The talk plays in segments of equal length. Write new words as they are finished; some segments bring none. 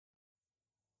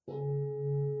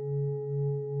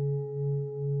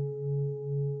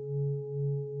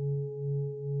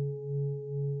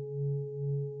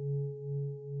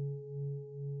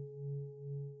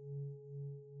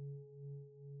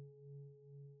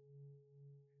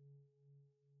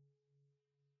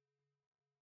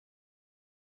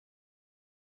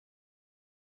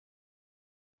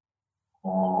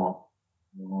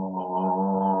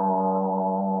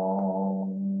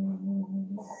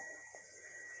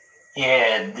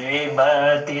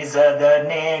Yadvibhati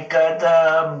sadane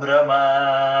kata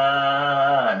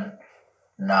brahman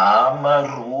Nama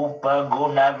rupa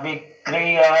guna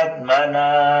vikriyatmana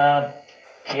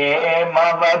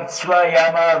Hemavat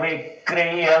swayama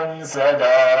vikriyam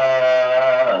sada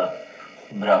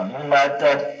Brahma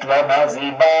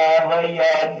tattvamasi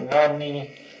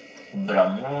bhavayatmani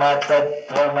Brahma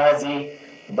tattvamasi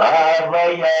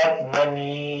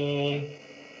bhavayatmani.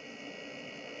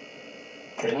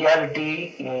 The reality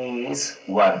is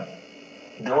one,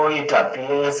 though it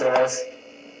appears as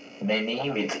many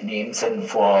with names and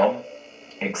form,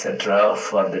 etc.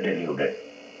 for the deluded.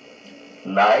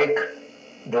 Like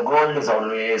the gold is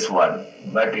always one,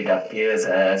 but it appears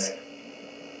as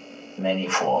many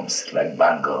forms, like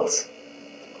bangles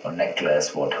or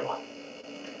necklace, whatever.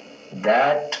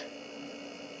 That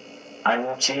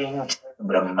unchanged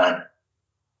Brahman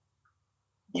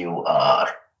you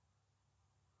are.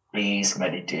 Please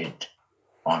meditate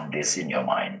on this in your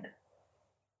mind.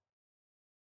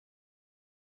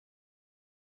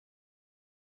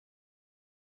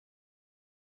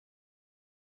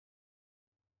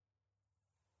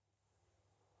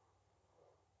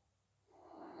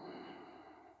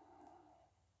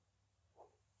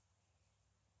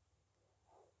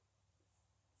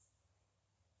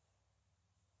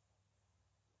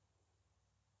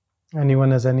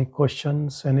 Anyone has any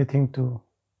questions, anything to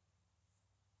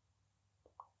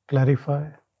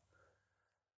clarify?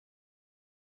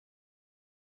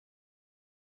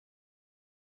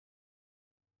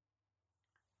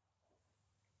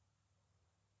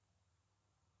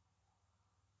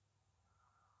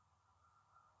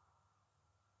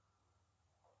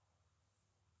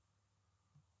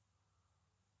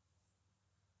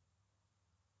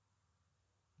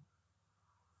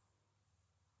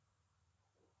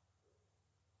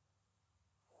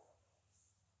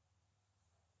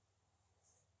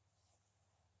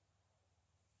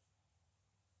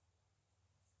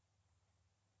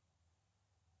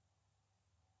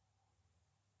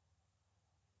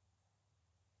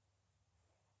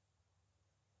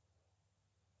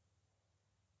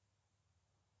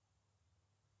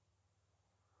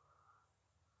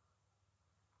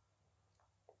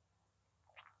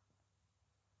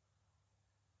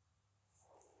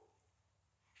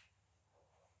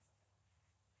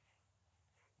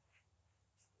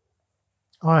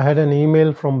 I had an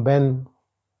email from Ben,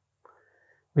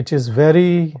 which is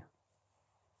very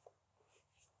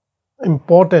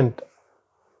important,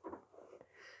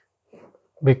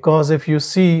 because if you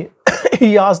see,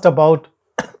 he asked about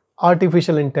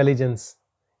artificial intelligence,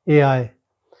 AI,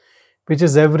 which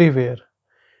is everywhere.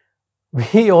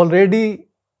 We already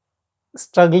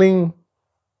struggling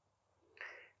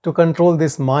to control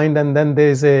this mind, and then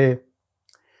this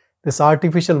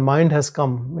artificial mind has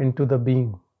come into the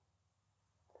being.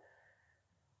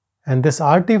 And this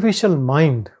artificial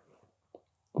mind,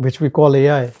 which we call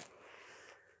AI,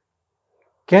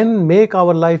 can make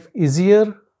our life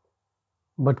easier,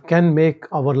 but can make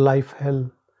our life hell,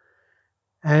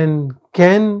 and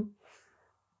can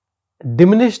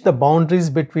diminish the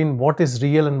boundaries between what is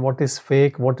real and what is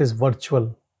fake, what is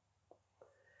virtual.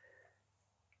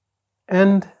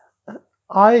 And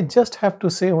I just have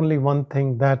to say only one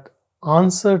thing, that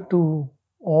answer to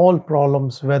all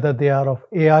problems, whether they are of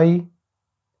AI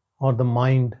or the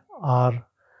mind, are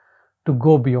to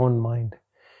go beyond mind.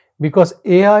 Because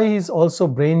AI is also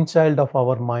brainchild of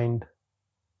our mind.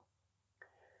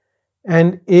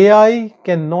 And AI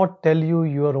cannot tell you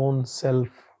your own self.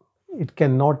 It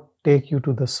cannot take you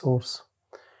to the source.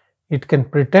 It can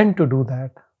pretend to do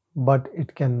that, but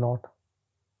it cannot.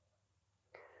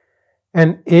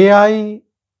 And AI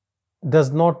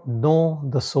does not know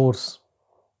the source.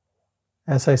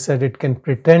 As I said, it can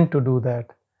pretend to do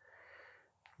that.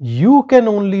 You can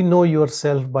only know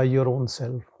yourself by your own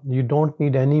self. You don't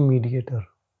need any mediator.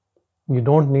 You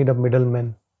don't need a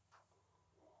middleman.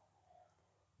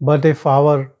 But if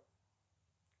our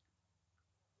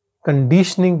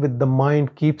conditioning with the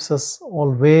mind keeps us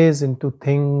always into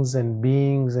things and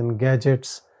beings and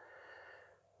gadgets,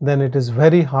 then it is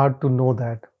very hard to know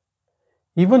that.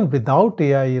 Even without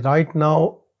AI, right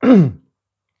now,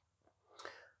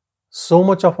 so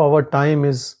much of our time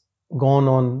is gone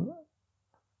on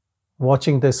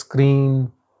watching the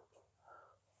screen,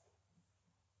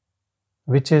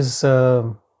 which is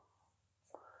as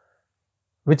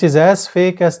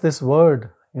fake as this word,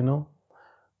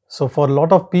 So for a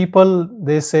lot of people,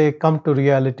 they say, come to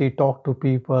reality, talk to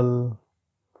people,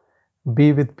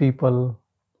 be with people.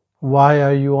 Why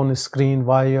are you on a screen?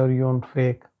 Why are you on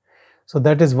fake? So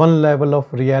that is one level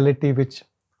of reality which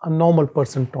a normal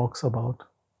person talks about.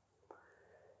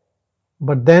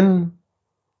 But then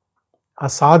a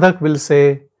sadhak will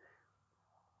say,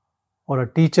 or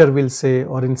a teacher will say,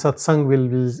 or in satsang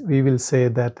we will say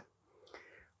that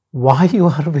why you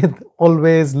are with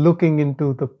always looking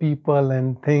into the people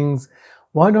and things,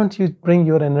 why don't you bring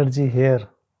your energy here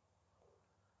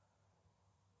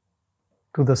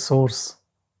to the source?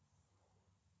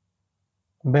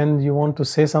 Ben, you want to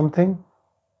say something?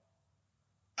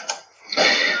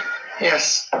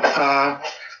 Yes,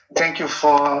 thank you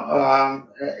for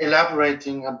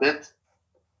elaborating a bit,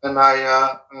 and I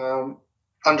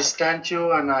understand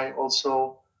you, and I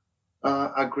also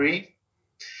agree.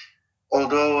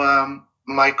 Although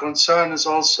my concern is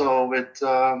also with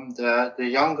the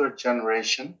younger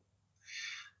generation.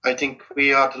 I think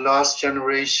we are the last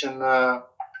generation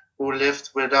who lived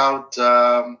without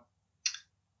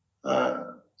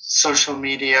social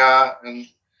media and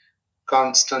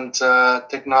constant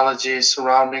technology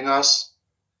surrounding us.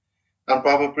 And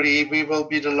probably we will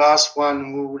be the last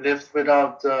one who lived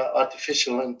without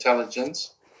artificial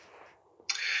intelligence.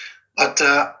 But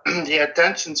the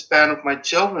attention span of my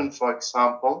children, for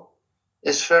example,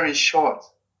 is very short.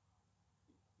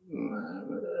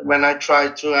 When I try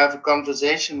to have a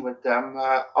conversation with them,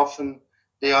 often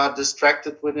they are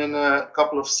distracted within a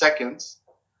couple of seconds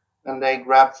and they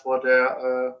grab for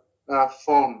their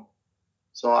phone.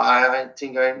 So I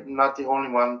think I'm not the only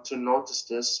one to notice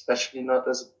this, especially not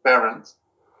as a parent.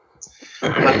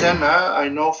 But then I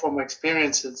know from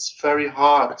experience it's very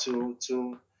hard to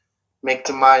make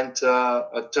the mind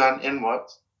turn inward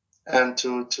and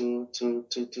to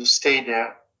stay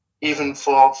there, even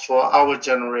for our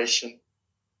generation.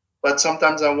 But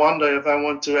sometimes I wonder if I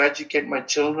want to educate my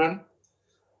children,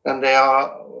 and they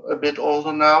are a bit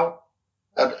older now,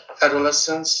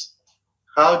 adolescents.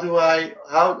 How do I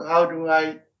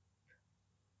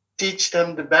teach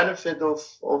them the benefit of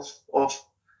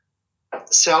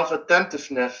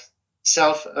self-attentiveness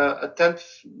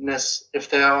if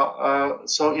they are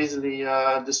so easily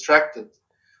distracted?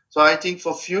 So I think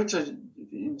for future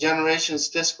generations,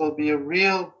 this will be a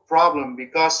real problem,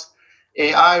 because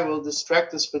AI will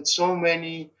distract us with so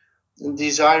many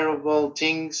desirable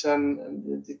things,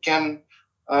 and it can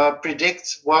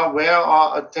predict where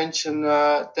our attention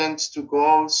tends to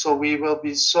go. So we will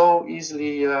be so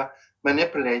easily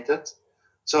manipulated.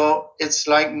 So it's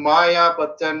like Maya,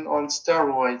 but then on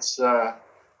steroids.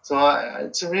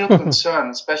 It's a real concern,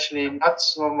 especially not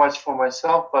so much for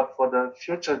myself, but for the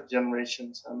future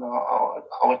generations and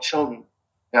our children.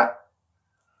 Yeah.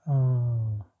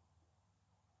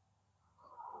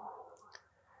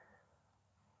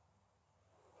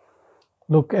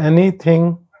 Look,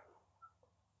 anything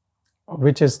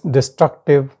which is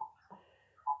destructive,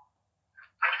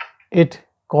 it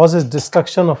causes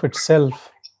destruction of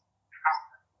itself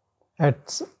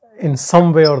in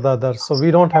some way or the other. So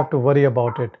we don't have to worry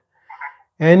about it.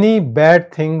 Any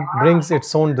bad thing brings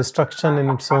its own destruction in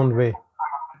its own way.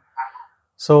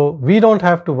 So we don't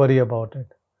have to worry about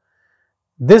it.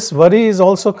 This worry is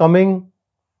also coming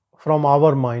from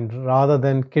our mind rather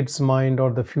than kids' mind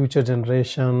or the future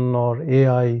generation or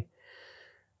AI,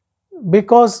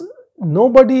 because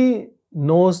nobody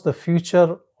knows the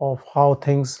future of how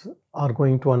things are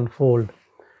going to unfold.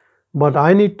 But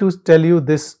I need to tell you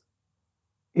this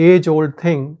age-old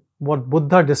thing, what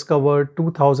Buddha discovered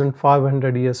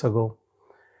 2500 years ago.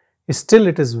 Still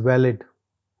it is valid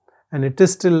and it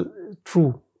is still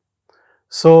true.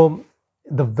 So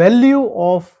the value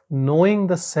of knowing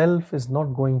the self is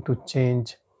not going to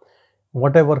change,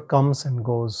 whatever comes and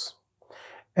goes.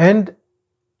 And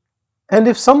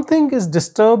if something is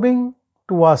disturbing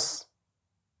to us,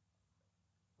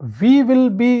 we will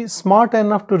be smart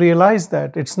enough to realize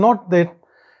that it's not that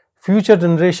future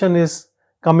generation is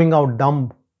coming out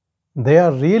dumb. They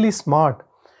are really smart.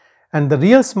 And the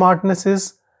real smartness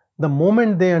is the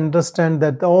moment they understand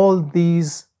that all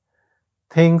these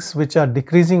things which are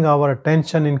decreasing our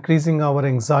attention, increasing our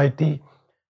anxiety,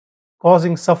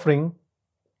 causing suffering,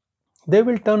 they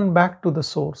will turn back to the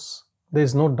source. There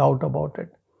is no doubt about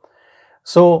it.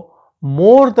 So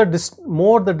more the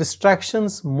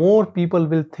distractions, more people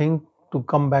will think to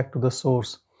come back to the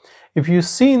source. If you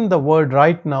see in the world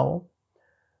right now,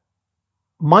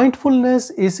 mindfulness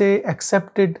is a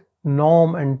accepted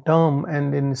norm and term,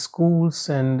 and in schools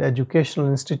and educational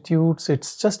institutes,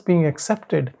 it's just being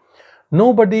accepted.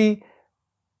 Nobody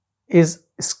is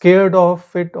scared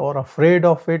of it or afraid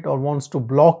of it or wants to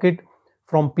block it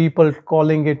from people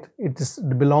calling it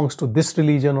belongs to this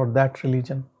religion or that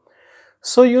religion.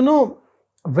 So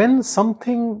when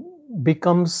something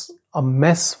becomes a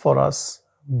mess for us,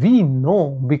 We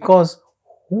know, because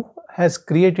who has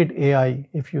created AI?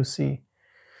 If you see,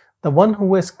 the one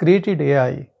who has created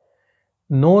AI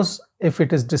knows if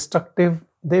it is destructive,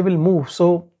 they will move.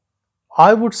 So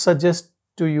I would suggest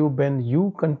to you, Ben,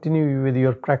 you continue with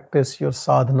your practice, your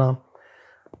sadhana,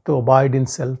 to abide in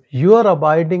self. Your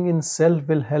abiding in self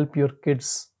will help your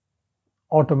kids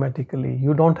automatically.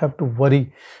 You don't have to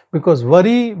worry, because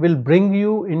worry will bring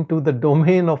you into the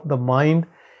domain of the mind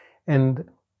and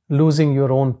losing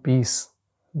your own peace.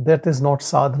 That is not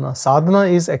sadhana. Sadhana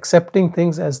is accepting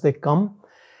things as they come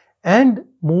and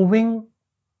moving.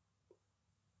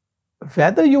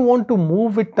 Whether you want to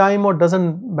move with time or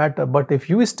doesn't matter, but if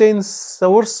you stay in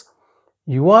source,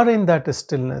 you are in that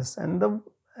stillness, and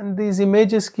these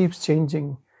images keeps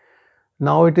changing.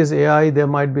 Now it is AI, there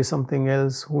might be something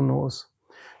else, who knows.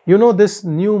 You know, this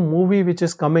new movie which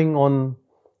is coming on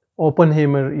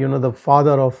Oppenheimer, you know, the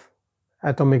father of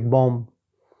atomic bomb,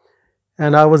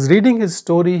 and I was reading his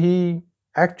story. He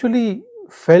actually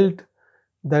felt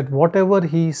that whatever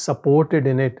he supported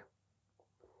in it,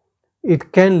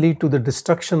 it can lead to the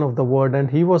destruction of the world, and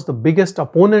he was the biggest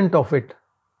opponent of it.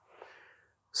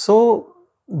 So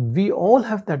we all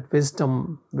have that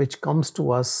wisdom which comes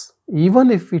to us. Even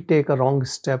if we take a wrong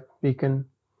step, we can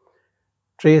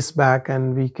trace back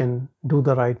and we can do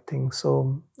the right thing.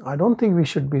 So I don't think we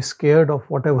should be scared of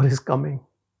whatever is coming.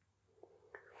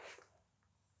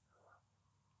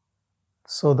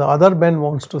 So the other Ben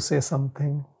wants to say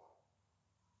something.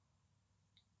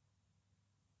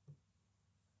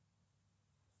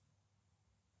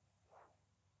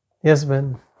 Yes,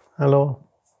 Ben. Hello.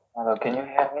 Hello, can you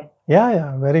hear me?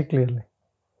 Yeah, very clearly.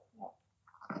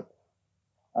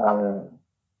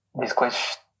 This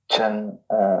question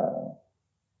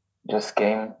just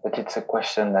came, but it's a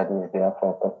question that is there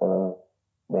for a couple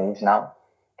of days now.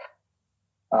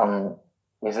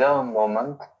 Is there a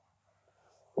moment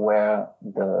where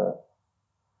the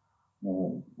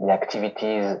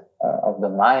activities of the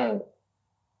mind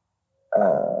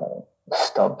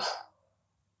stops?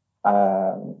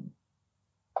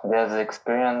 There's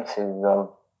experiences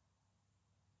of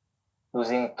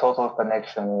losing total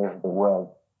connection with the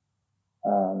world.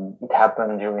 It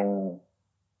happened during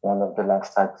one of the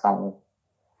last satsangs,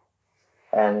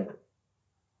 and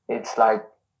it's like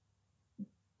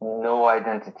no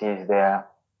identity is there,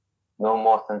 no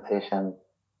more sensation,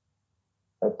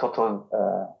 a total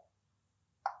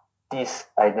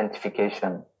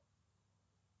disidentification.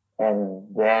 And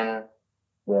then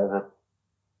there's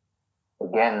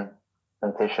again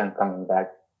sensation coming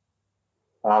back.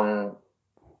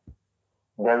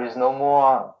 There is no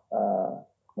more,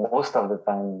 most of the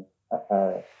time,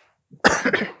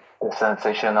 the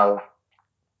sensation of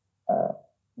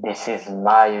this is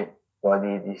my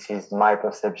body, this is my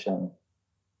perception.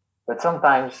 But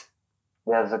sometimes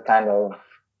there's a kind of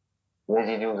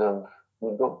residues of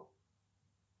ego.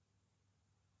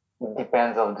 It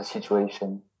depends on the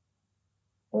situation.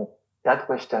 And that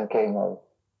question came of,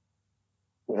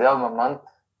 is there a moment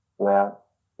where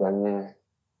there is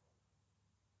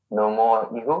no more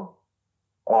ego?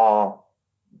 Or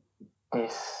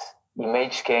this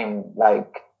image came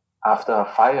like after a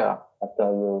fire, after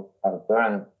you have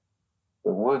burned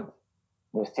the wood,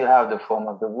 you still have the form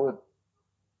of the wood,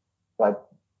 but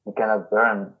you cannot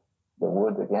burn the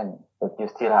wood again, but you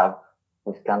still have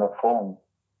this kind of form.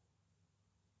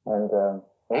 And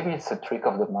maybe it's a trick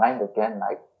of the mind again,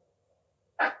 like,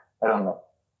 I don't know.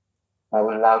 I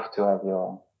would love to have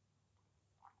your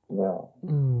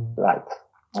light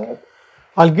on it.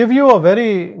 I'll give you a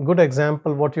very good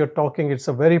example. What you're talking, it's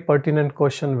a very pertinent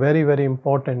question, very, very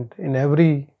important in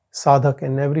every sadhak,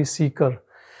 in every seeker.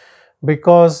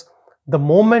 Because the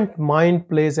moment mind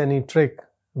plays any trick,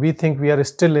 we think we are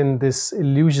still in this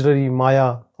illusory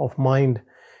maya of mind,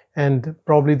 and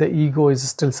probably the ego is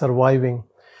still surviving.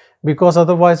 Because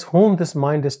otherwise, whom this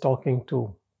mind is talking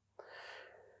to?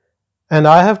 And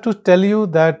I have to tell you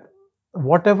that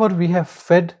whatever we have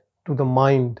fed to the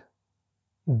mind,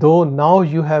 though now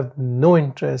you have no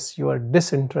interest, you are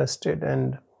disinterested,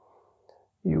 and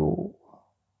you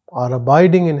are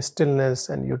abiding in stillness,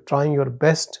 and you're trying your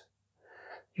best,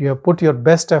 you have put your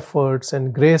best efforts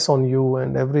and grace on you,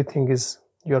 and everything is,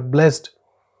 you are blessed.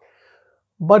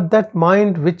 But that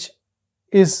mind which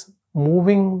is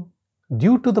moving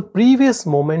due to the previous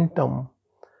momentum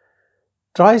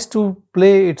tries to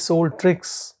play its old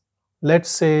tricks. Let's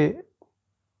say,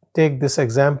 take this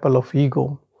example of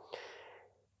ego.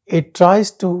 It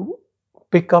tries to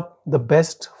pick up the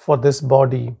best for this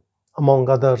body among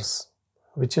others,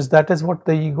 that is what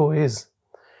the ego is.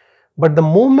 But the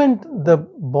moment the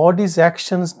body's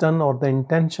actions done or the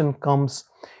intention comes,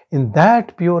 In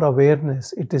that pure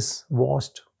awareness, it is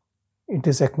washed, it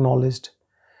is acknowledged.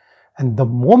 And the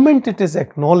moment it is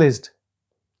acknowledged,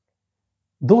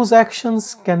 those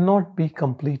actions cannot be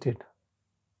completed.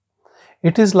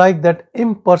 It is like that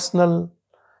impersonal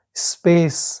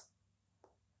space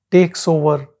takes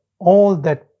over all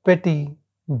that petty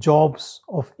jobs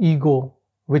of ego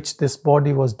which this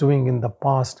body was doing in the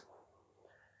past.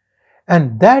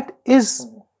 And that is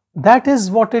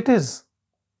what it is.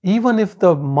 Even if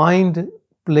the mind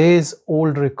plays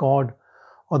old record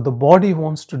or the body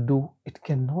wants to do, it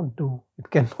cannot do. It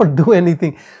cannot do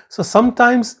anything. So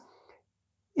sometimes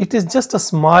it is just a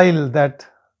smile that,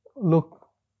 look,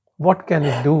 what can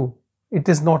it do? It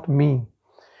is not me.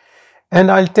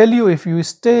 And I'll tell you, if you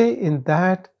stay in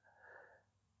that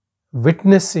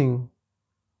witnessing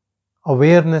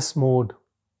awareness mode,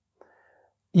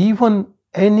 even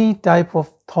any type of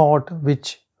thought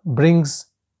which brings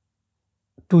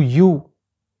to you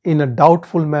in a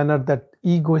doubtful manner that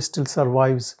ego still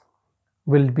survives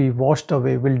will be washed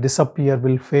away, will disappear,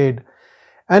 will fade.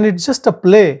 And it's just a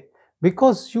play,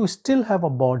 because you still have a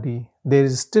body, there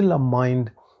is still a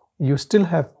mind, you still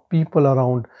have people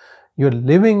around, you're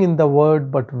living in the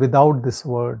word but without this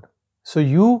word. So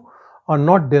you are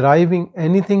not deriving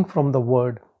anything from the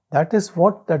word. That is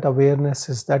what that awareness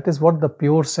is. That is what the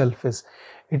pure self is.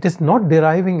 It is not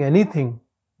deriving anything,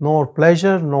 nor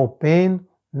pleasure, no pain,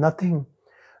 nothing.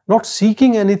 Not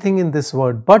seeking anything in this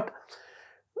word, but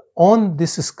on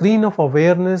this screen of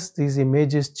awareness, these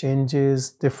images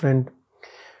changes, different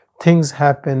things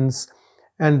happens,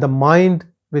 and the mind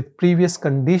with previous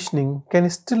conditioning can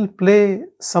still play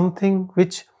something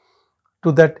which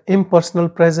to that impersonal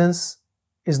presence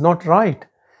is not right.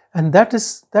 And that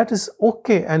is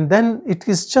okay. And then it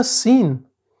is just seen.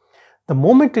 The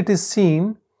moment it is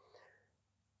seen,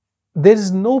 there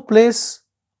is no place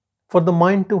for the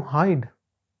mind to hide.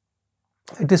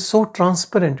 It is so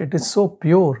transparent, it is so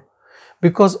pure,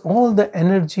 because all the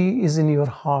energy is in your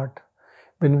heart.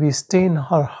 When we stay in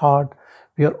our heart,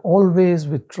 we are always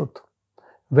with truth.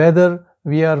 Whether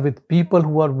we are with people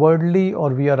who are worldly,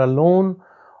 or we are alone,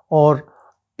 or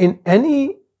in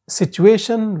any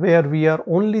situation where we are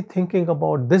only thinking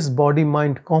about this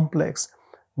body-mind complex,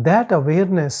 that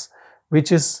awareness,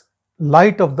 which is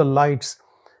light of the lights,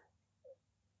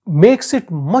 makes it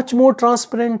much more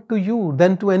transparent to you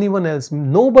than to anyone else.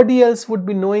 Nobody else would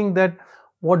be knowing that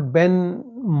what Ben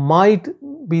might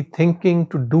be thinking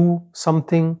to do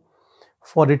something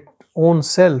for its own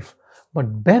self,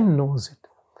 but Ben knows it.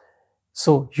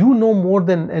 So you know more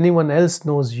than anyone else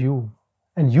knows you,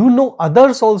 and you know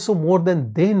others also more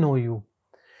than they know you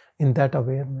in that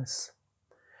awareness.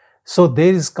 So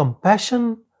there is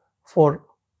compassion for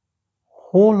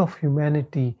whole of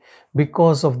humanity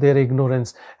because of their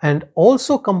ignorance, and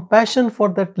also compassion for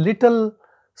that little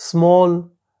small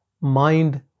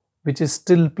mind which is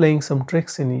still playing some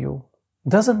tricks in you.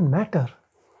 Doesn't matter.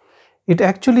 It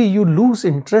actually, you lose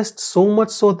interest so much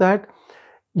so that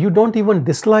you don't even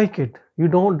dislike it, you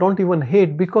don't even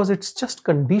hate, because it's just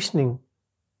conditioning.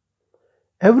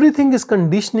 Everything is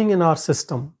conditioning in our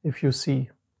system. If you see,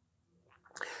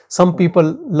 some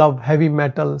people love heavy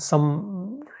metal,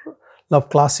 some love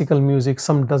classical music,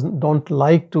 some don't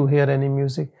like to hear any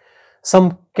music.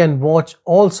 Some can watch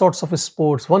all sorts of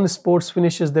sports. One sports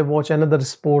finishes, they watch another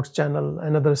sports channel,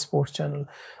 another sports channel.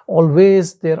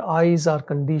 Always their eyes are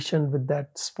conditioned with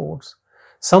that sports.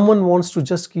 Someone wants to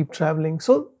just keep traveling.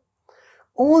 So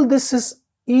all this is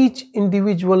each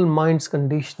individual mind's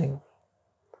conditioning.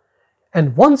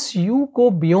 And once you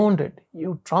go beyond it,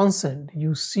 you transcend,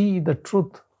 you see the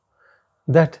truth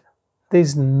that there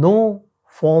is no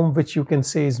form which you can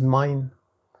say is mine.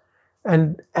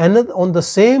 And another, on the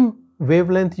same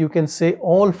wavelength, you can say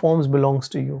all forms belongs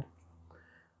to you,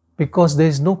 because there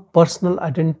is no personal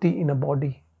identity in a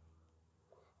body.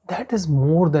 That is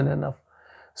more than enough.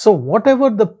 So whatever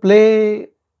the play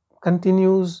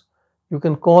continues, you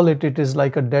can call it, it is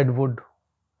like a dead wood.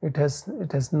 It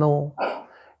has no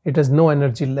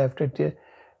energy left.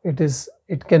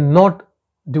 It cannot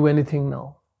do anything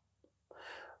now.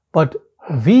 But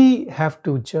we have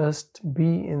to just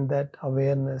be in that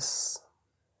awareness,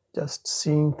 just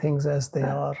seeing things as they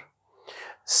are,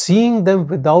 seeing them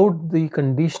without the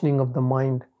conditioning of the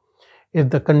mind. If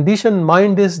the conditioned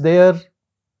mind is there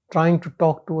trying to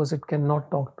talk to us, it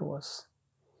cannot talk to us.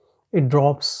 It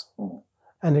drops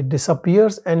and it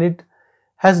disappears and it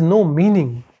has no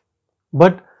meaning.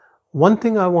 But one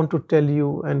thing I want to tell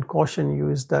you and caution you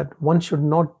is that one should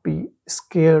not be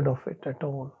scared of it at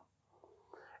all,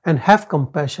 and have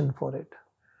compassion for it,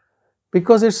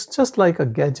 because it's just like a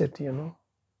gadget,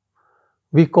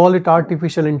 We call it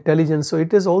artificial intelligence, so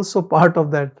it is also part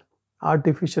of that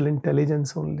artificial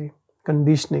intelligence only,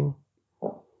 conditioning.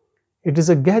 It is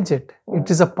a gadget. It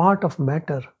is a part of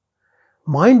matter.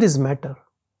 Mind is matter,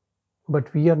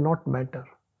 but we are not matter.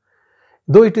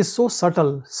 Though it is so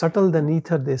subtle, subtle than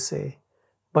ether, they say,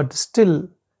 but still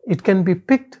it can be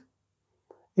picked.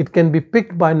 It can be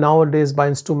picked by nowadays by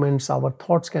instruments. Our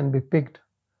thoughts can be picked.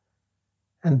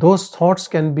 And those thoughts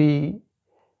can be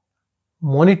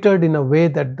monitored in a way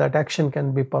that that action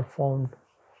can be performed.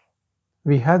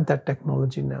 We have that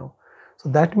technology now. So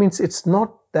that means it's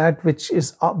not that which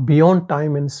is beyond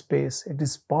time and space. It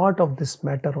is part of this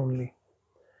matter only.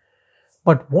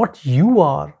 But what you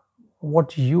are,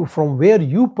 from where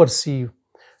you perceive,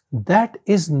 that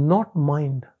is not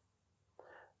mind.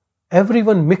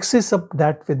 Everyone mixes up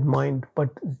that with mind, but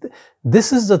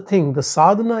this is the thing. The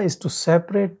sadhana is to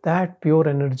separate that pure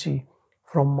energy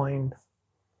from mind,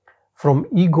 from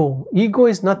ego. Ego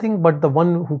is nothing but the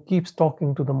one who keeps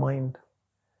talking to the mind.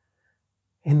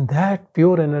 In that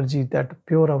pure energy, that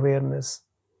pure awareness,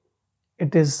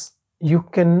 it is, you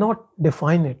cannot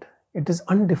define it. It is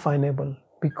undefinable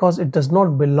because it does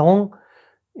not belong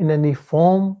in any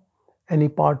form, any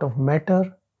part of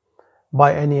matter,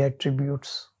 by any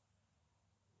attributes.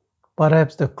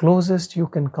 Perhaps the closest you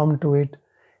can come to it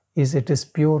is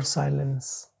pure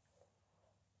silence.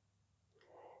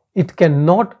 It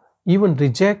cannot even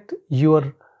reject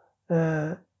your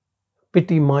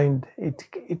pity mind.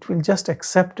 It will just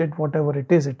accept it, whatever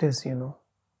it is, you know.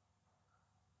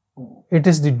 It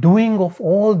is the doing of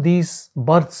all these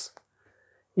births.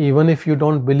 Even if you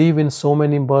don't believe in so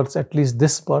many births, at least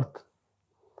this birth,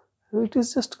 it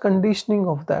is just conditioning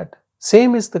of that.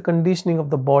 Same is the conditioning of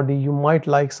the body. You might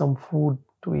like some food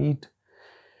to eat.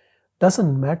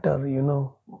 Doesn't matter, you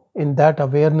know, in that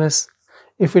awareness.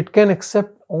 If it can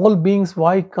accept all beings,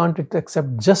 why can't it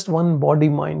accept just one body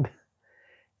mind?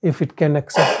 If it can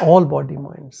accept all body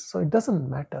minds. So it doesn't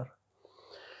matter.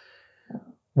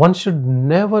 One should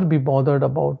never be bothered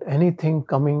about anything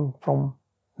coming from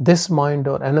this mind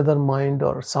or another mind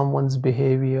or someone's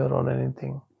behavior or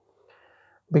anything.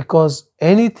 Because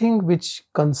anything which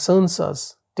concerns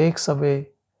us takes away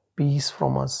peace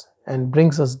from us and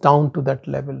brings us down to that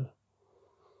level.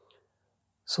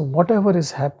 So whatever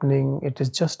is happening, it is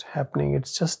just happening.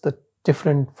 It's just the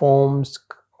different forms,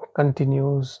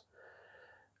 continues.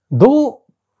 Though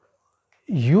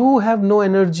you have no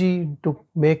energy to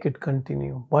make it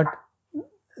continue, but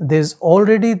there is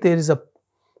a,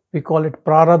 we call it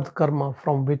prarabdha karma,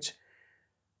 from which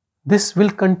this will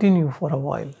continue for a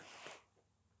while.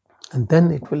 And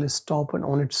then it will stop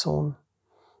on its own.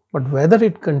 But whether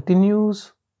it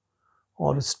continues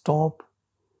or stop,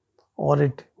 or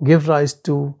it give rise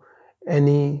to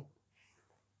any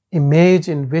image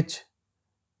in which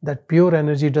that pure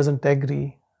energy doesn't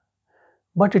agree,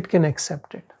 but it can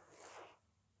accept it.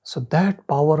 So that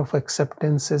power of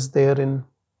acceptance is there in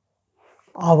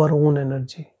our own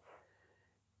energy.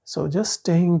 So just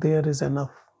staying there is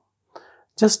enough.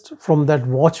 Just from that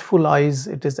watchful eyes,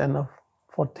 it is enough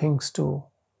for things to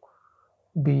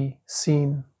be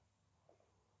seen.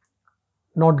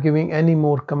 Not giving any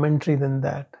more commentary than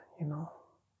that, you know.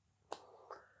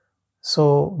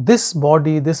 So this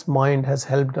body, this mind has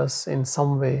helped us in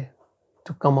some way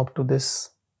to come up to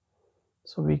this.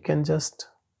 So we can just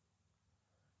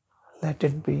let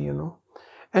it be, you know.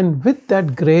 And with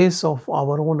that grace of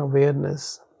our own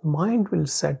awareness, mind will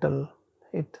settle.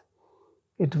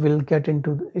 It will get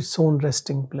into its own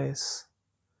resting place.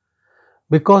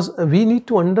 Because we need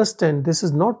to understand, this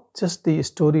is not just the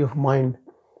story of mind.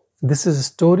 This is a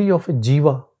story of a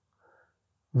jiva,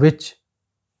 which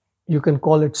you can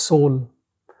call it soul.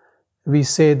 We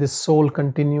say this soul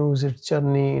continues its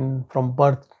journey from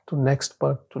birth to next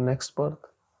birth to next birth.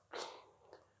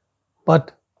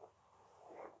 But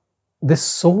this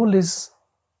soul is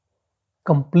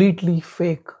completely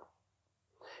fake.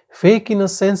 Fake in a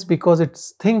sense because it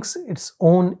thinks its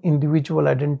own individual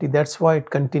identity. That's why it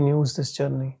continues this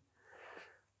journey.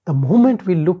 The moment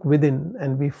we look within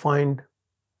and we find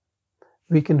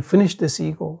we can finish this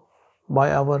ego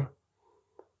by our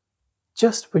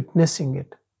just witnessing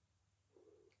it.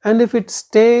 And if it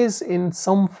stays in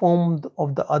some form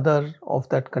of the other, of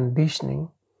that conditioning,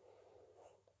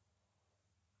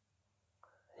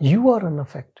 you are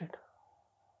unaffected.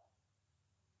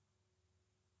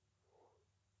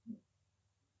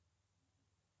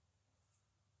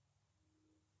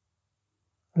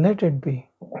 Let it be.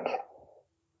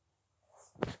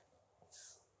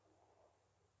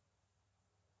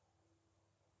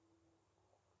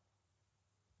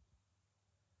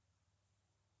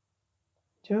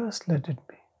 Just let it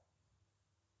be.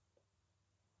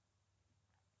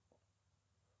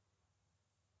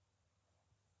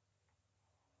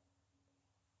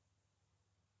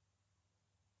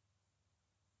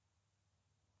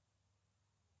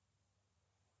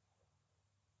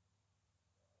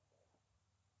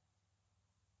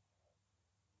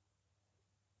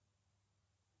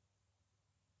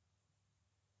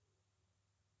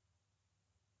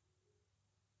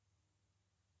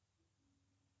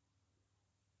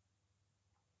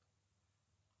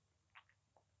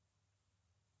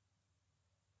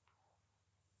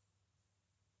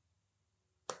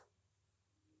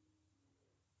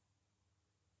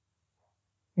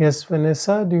 Yes,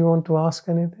 Vanessa, do you want to ask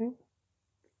anything?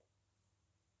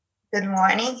 Good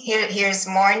morning. Here's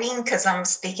morning because I'm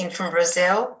speaking from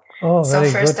Brazil. Oh, So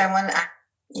very first good.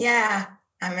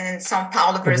 I'm in São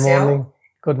Paulo, Good Brazil. morning.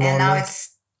 Good morning. And now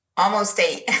it's almost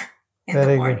 8 in Very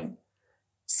the good. morning.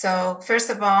 So first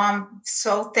of all, I'm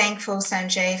so thankful,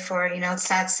 Sanjay, for,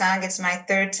 satsang. It's my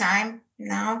 3rd time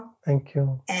now. Thank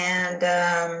you. And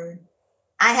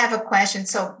I have a question.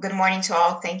 So good morning to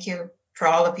all. Thank you for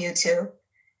all of you too.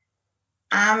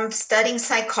 I'm studying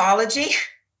psychology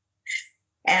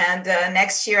and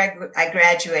next year I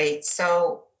graduate.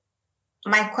 So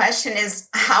my question is,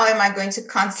 how am I going to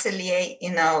conciliate,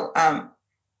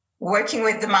 working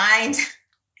with the mind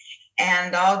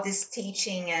and all this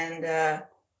teaching? And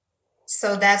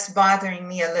so that's bothering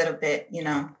me a little bit,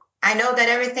 I know that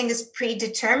everything is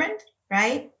predetermined,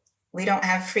 right? We don't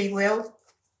have free will,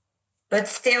 but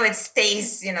still it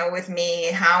stays, with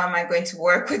me. How am I going to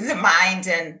work with the mind?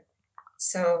 And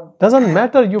so doesn't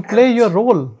matter. You play your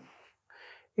role.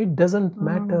 It doesn't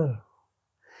matter.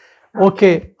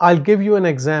 Okay, I'll give you an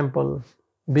example.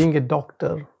 Being a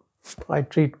doctor, I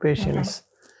treat patients,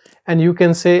 and you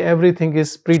can say everything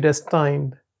is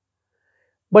predestined.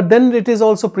 But then it is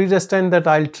also predestined that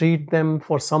I'll treat them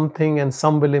for something, and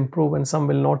some will improve and some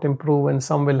will not improve, and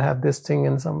some will have this thing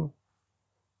and some.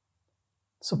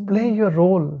 So play your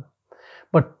role,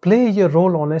 but play your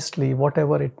role honestly,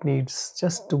 whatever it needs.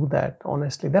 Just do that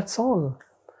honestly. That's all.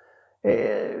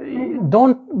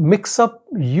 Don't mix up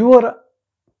your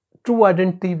true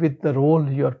identity with the role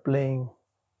you're playing.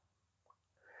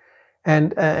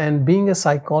 And being a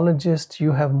psychologist,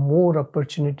 you have more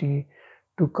opportunity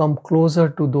to come closer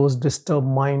to those disturbed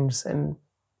minds, and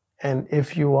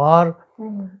if you are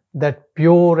that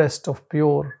purest of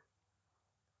pure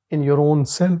in your own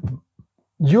self,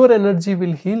 your energy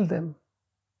will heal them,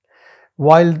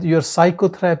 while your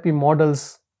psychotherapy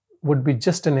models would be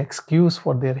just an excuse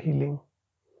for their healing.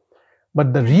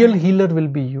 But the real healer will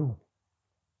be you.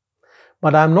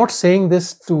 But I'm not saying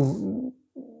this to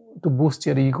boost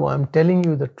your ego. I'm telling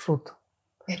you the truth.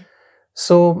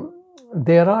 So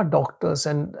there are doctors,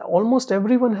 and almost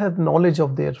everyone has knowledge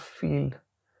of their field.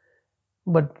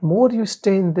 But more you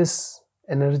stay in this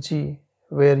energy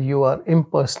where you are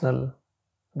impersonal,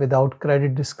 without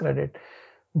credit, discredit,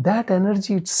 that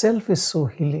energy itself is so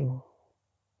healing.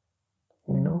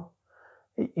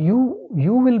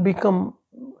 You will become,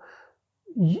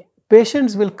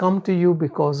 patients will come to you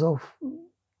because of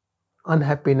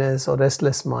unhappiness or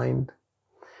restless mind.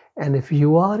 And if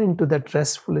you are into that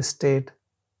restful state,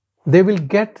 they will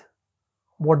get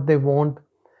what they want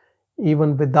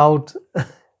even without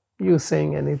you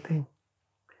saying anything.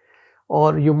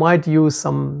 Or you might use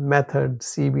some method,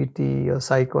 CBT or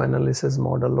psychoanalysis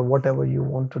model or whatever you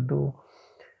want to do.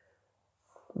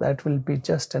 That will be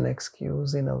just an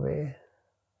excuse in a way,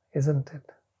 isn't it?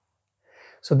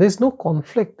 So there's no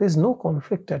conflict. There's no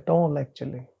conflict at all,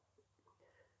 actually.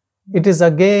 It is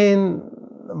again,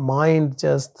 mind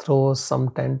just throws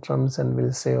some tantrums and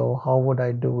will say, oh, how would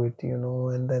I do it,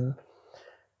 and then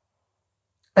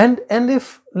and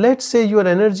if, let's say, your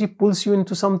energy pulls you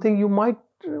into something, you might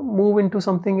move into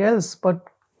something else. But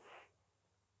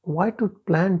why to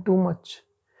plan too much?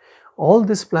 All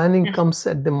this planning comes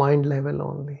at the mind level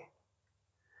only.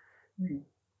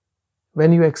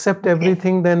 When you accept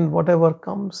everything, then whatever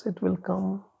comes, it will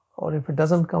come. Or if it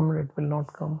doesn't come, it will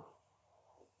not come.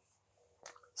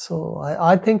 So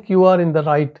I think you are in the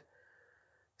right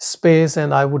space,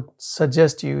 and I would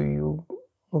suggest you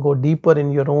go deeper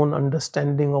in your own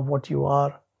understanding of what you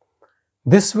are.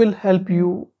 This will help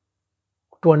you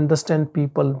to understand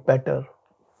people better.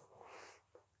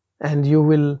 And you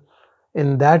will,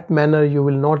 in that manner, you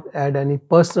will not add any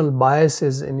personal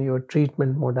biases in your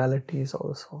treatment modalities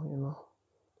also,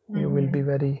 You will be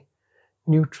very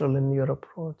neutral in your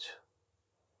approach.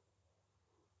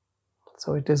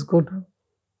 So it is good.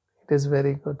 It is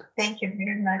very good. Thank you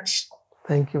very much.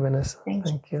 Thank you, Vanessa.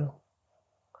 Thank you.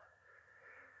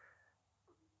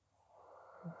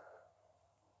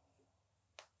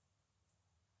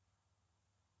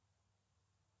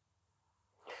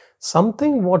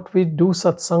 Something what we do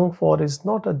satsang for is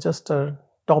not just a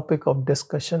topic of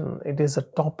discussion. It is a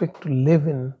topic to live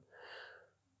in.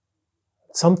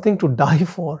 Something to die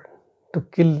for,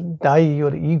 to die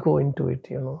your ego into it,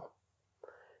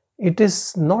 It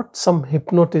is not some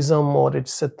hypnotism, or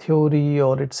it's a theory,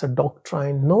 or it's a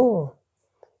doctrine. No,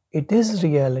 it is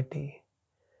reality.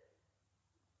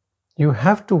 You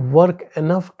have to work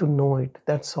enough to know it,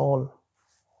 that's all.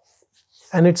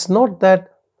 And it's not that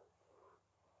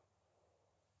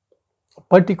a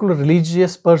particular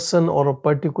religious person or a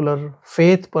particular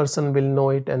faith person will know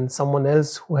it, and someone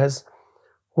else who has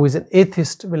who is an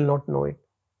atheist will not know it.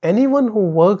 Anyone who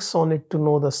works on it to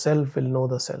know the self will know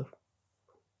the self.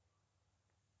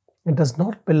 It does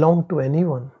not belong to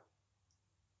anyone.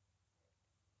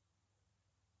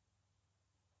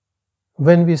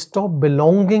 When we stop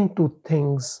belonging to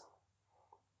things,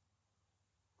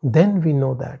 then we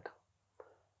know that.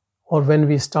 Or when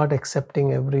we start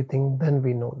accepting everything, then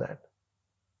we know that.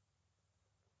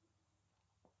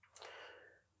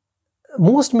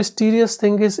 Most mysterious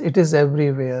thing is it is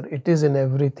everywhere. It is in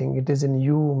everything. It is in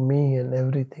you, me, and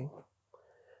everything.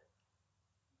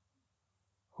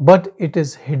 But it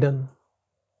is hidden.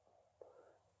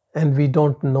 And we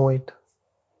don't know it.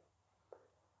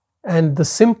 And the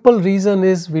simple reason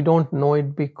is we don't know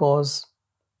it because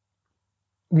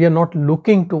we are not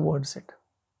looking towards it.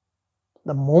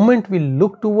 The moment we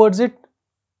look towards it,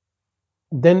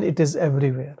 then it is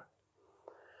everywhere.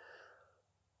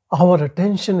 Our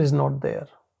attention is not there.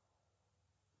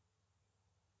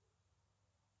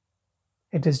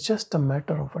 It is just a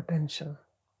matter of attention.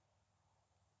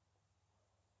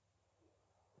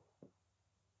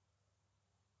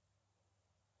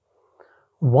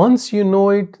 Once you know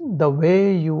it, the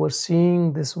way you were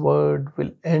seeing this word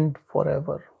will end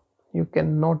forever. You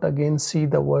cannot again see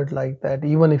the word like that,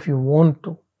 even if you want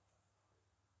to.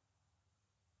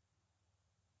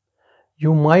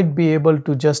 You might be able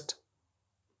to just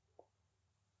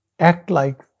act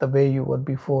like the way you were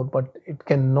before, but it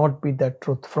cannot be that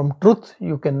truth. From truth,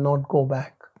 you cannot go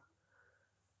back.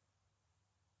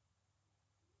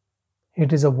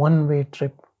 It is a one-way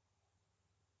trip.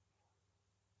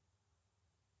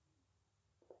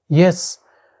 Yes,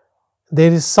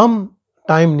 there is some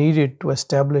time needed to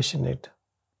establish in it,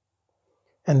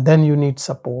 and then you need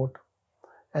support.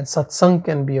 And satsang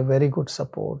can be a very good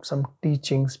support. Some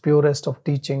teachings, purest of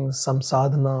teachings, some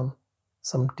sadhana,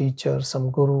 some teacher, some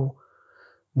guru.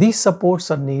 These supports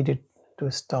are needed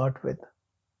to start with,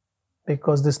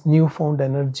 because this newfound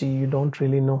energy, you don't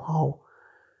really know how.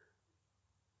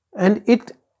 And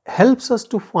it helps us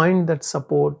to find that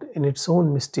support in its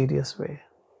own mysterious way.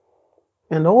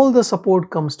 And all the support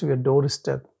comes to your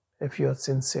doorstep if you are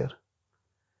sincere.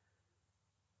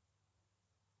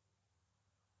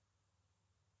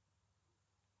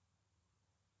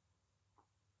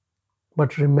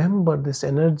 But remember, this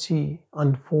energy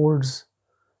unfolds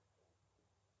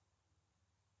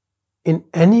in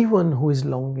anyone who is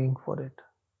longing for it.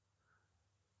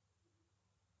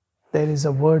 There is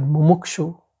a word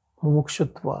mumukshu,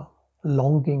 mumukshutva,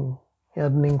 longing,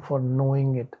 yearning for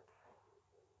knowing it.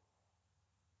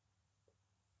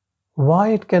 Why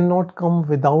it cannot come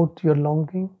without your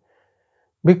longing?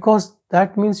 Because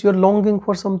that means you're longing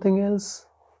for something else.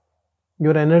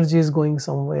 Your energy is going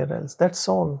somewhere else. That's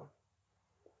all.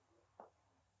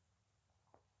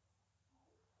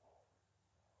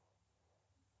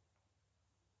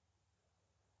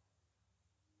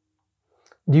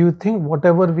 Do you think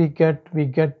whatever we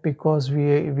get because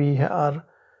we are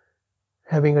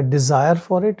having a desire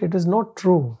for it? It is not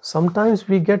true. Sometimes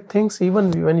we get things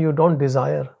even when you don't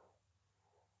desire.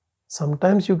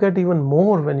 Sometimes you get even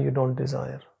more when you don't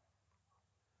desire.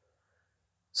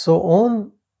 So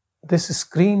on this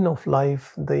screen of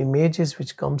life, the images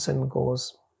which comes and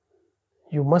goes,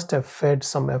 you must have fed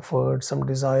some effort, some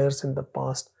desires in the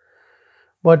past.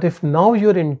 But if now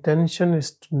your intention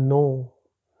is to know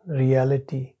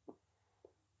reality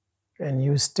and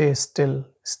you stay still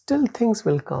things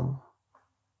will come.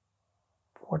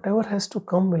 Whatever has to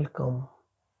come will come.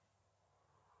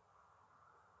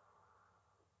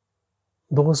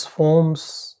 Those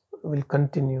forms will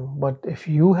continue. But if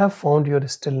you have found your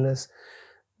stillness,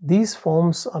 these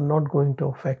forms are not going to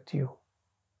affect you.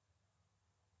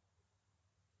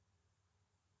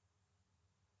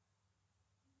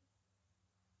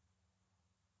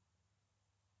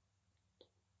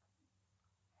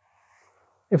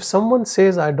 If someone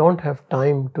says, I don't have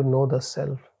time to know the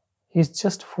self, he's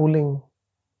just fooling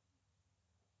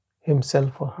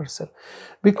himself or herself.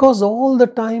 Because all the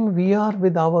time we are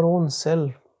with our own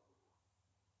self.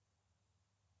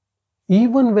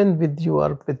 Even when you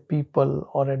are with people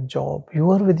or at job,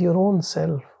 you are with your own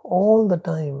self all the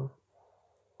time.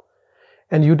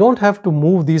 And you don't have to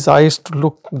move these eyes to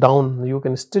look down. You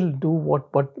can still do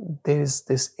but there is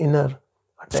this inner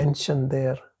attention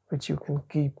there which you can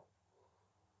keep.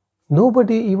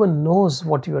 Nobody even knows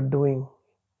what you are doing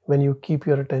when you keep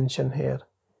your attention here.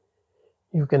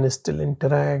 You can still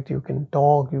interact, you can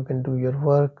talk, you can do your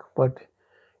work, but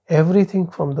everything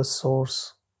from the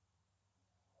source.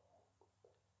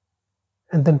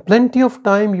 And then plenty of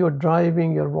time you're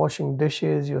driving, you're washing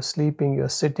dishes, you're sleeping, you're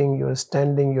sitting, you're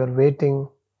standing, you're waiting.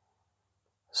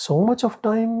 So much of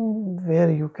time where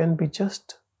you can be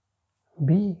just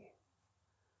Be.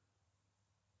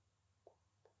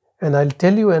 And I'll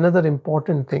tell you another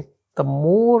important thing. The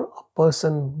more a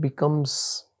person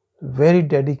becomes very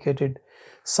dedicated,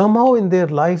 somehow in their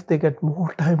life they get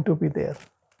more time to be there.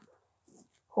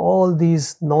 All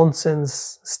these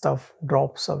nonsense stuff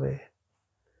drops away.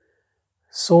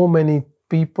 So many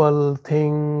people,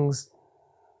 things,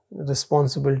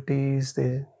 responsibilities,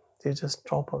 they just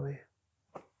drop away.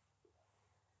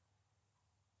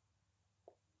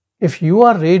 If you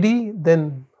are ready,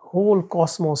 then whole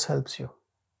cosmos helps you.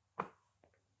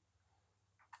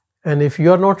 And if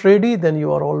you are not ready, then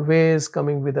you are always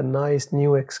coming with a nice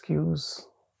new excuse.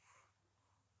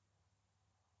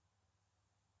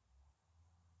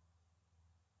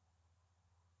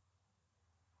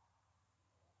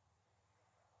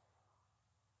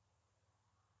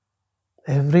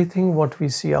 Everything what we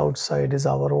see outside is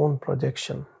our own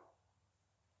projection.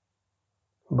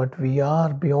 But we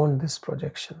are beyond this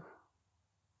projection.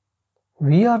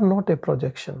 We are not a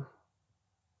projection.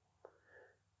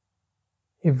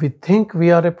 If we think we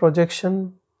are a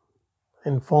projection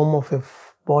in form of a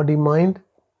body mind,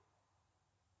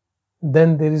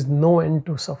 then there is no end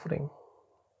to suffering.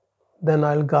 Then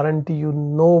I'll guarantee you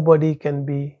nobody can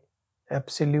be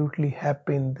absolutely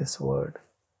happy in this world.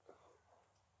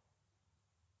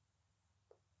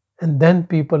 And then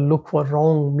people look for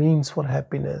wrong means for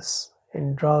happiness,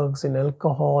 in drugs, in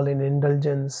alcohol, in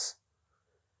indulgence.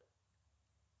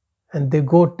 And they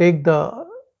go take the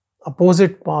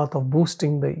opposite path of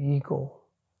boosting the ego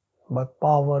by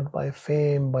power, by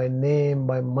fame, by name,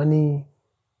 by money.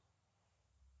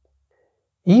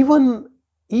 Even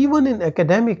in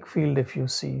academic field, if you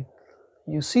see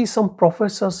some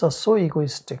professors are so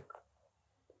egoistic.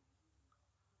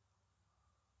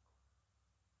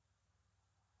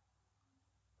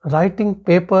 Writing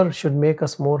paper should make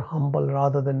us more humble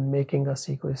rather than making us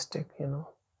egoistic,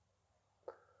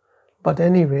 But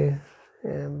anyway,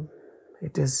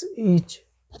 it is each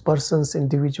person's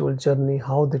individual journey,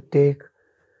 how they take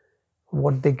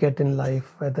what they get in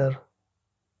life, whether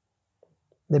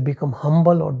they become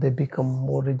humble or they become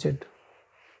more rigid.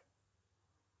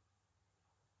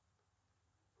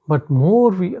 But more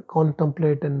we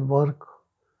contemplate and work,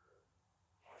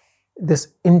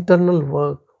 this internal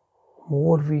work,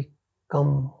 more we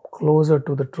come closer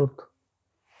to the truth.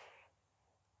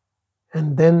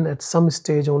 And then at some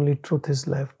stage only truth is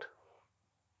left.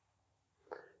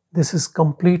 This is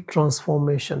complete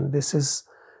transformation. This is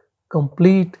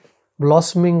complete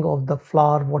blossoming of the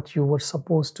flower what you were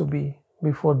supposed to be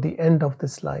before the end of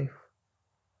this life.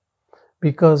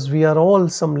 Because we are all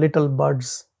some little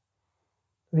buds.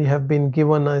 We have been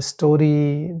given a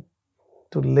story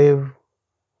to live,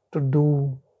 to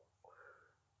do,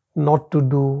 not to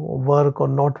do, work or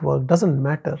not work, doesn't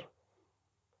matter.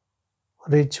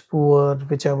 Rich, poor,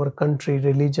 whichever country,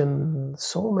 religion,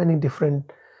 so many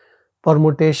different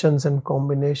permutations and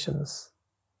combinations.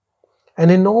 And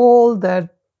in all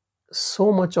that,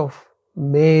 so much of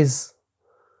maze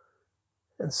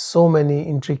and so many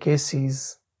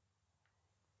intricacies,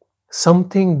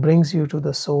 something brings you to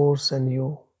the source and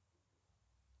you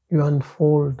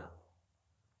unfold.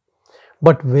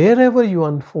 But wherever you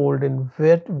unfold, in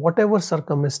whatever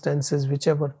circumstances,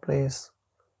 whichever place,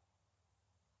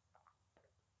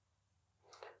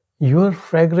 your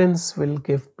fragrance will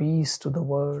give peace to the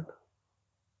world.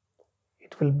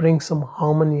 It will bring some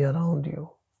harmony around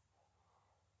you.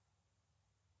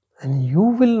 And you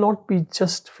will not be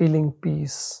just feeling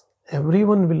peace.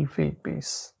 Everyone will feel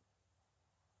peace.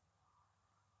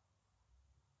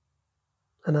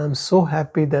 And I'm so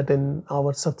happy that in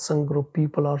our satsang group,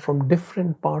 people are from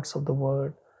different parts of the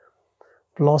world,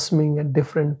 blossoming at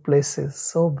different places.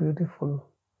 So beautiful.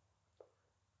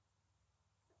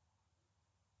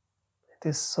 It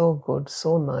is so good,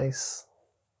 so nice.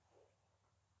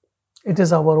 It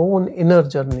is our own inner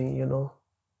journey,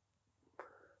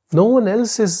 No one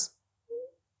else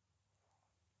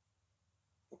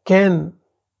can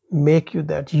make you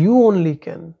that. You only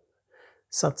can.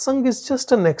 Satsang is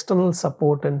just an external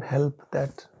support and help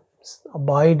that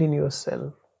abide in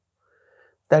yourself.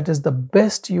 That is the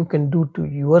best you can do to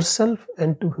yourself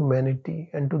and to humanity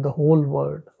and to the whole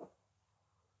world.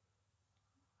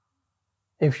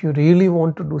 If you really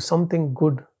want to do something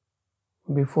good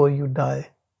before you die,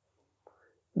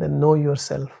 then know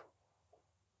yourself.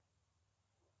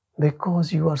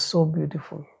 Because you are so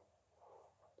beautiful.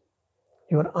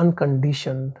 You are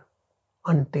unconditioned,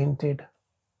 untainted.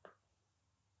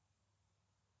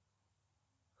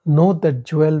 Know that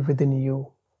jewel within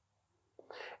you.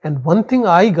 And one thing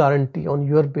I guarantee on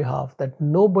your behalf, that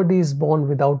nobody is born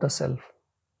without a self.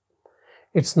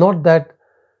 It's not that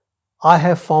I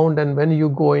have found, and when you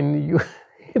go in,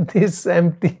 it is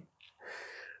empty.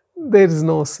 There is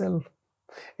no self.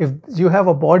 If you have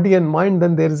a body and mind,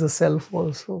 then there is a self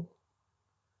also,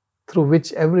 through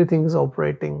which everything is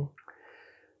operating.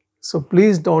 So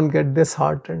please don't get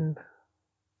disheartened.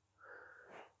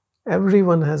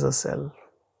 Everyone has a self.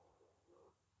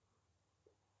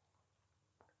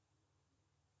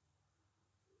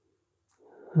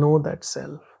 Know that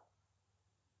self.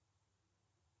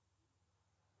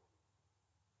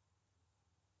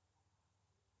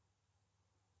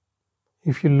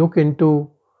 If you look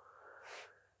into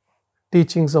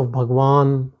teachings of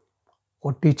Bhagavan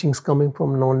or teachings coming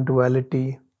from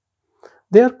non-duality,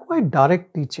 they are quite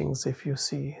direct teachings if you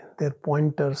see. They're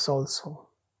pointers also.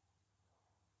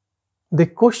 They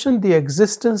question the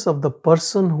existence of the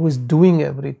person who is doing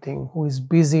everything, who is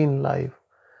busy in life.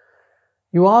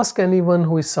 You ask anyone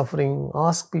who is suffering,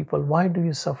 ask people, why do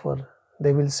you suffer?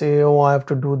 They will say, oh, I have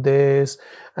to do this,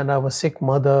 and I have a sick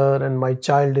mother, and my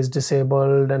child is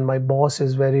disabled, and my boss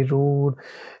is very rude,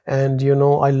 and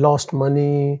I lost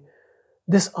money.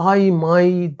 This I,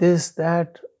 my, this,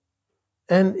 that.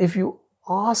 And if you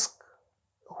ask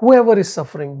whoever is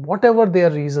suffering, whatever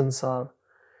their reasons are,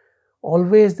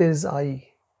 always there is I.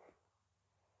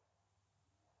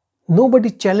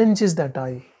 Nobody challenges that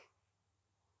I.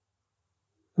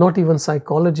 Not even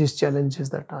psychologists challenges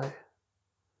that I.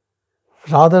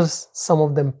 Rather, some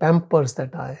of them pampers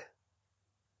that I.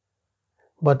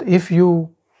 But if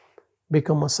you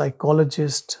become a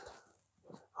psychologist,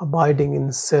 abiding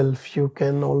in self, you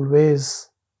can always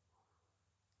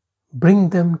bring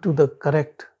them to the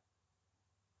correct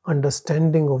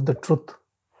understanding of the truth.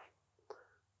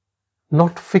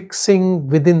 Not fixing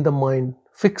within the mind,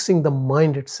 fixing the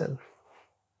mind itself.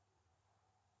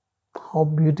 How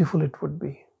beautiful it would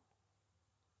be.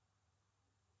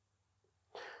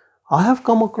 I have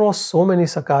come across so many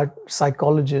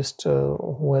psychologists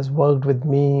who has worked with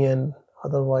me and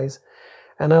otherwise,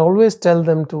 and I always tell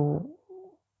them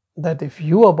that if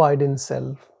you abide in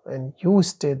self and you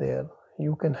stay there,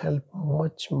 you can help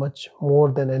much, much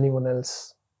more than anyone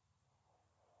else.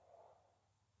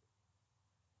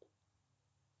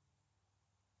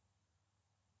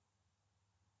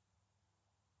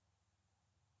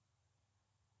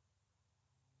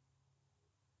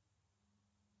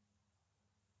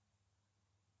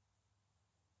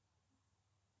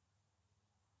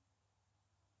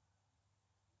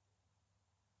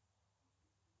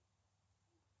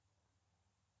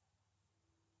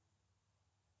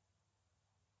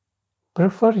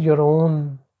 Prefer your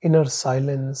own inner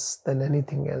silence than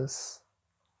anything else.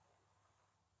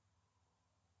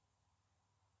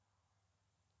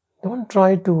 Don't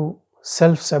try to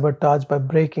self-sabotage by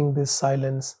breaking this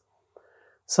silence.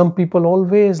 Some people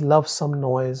always love some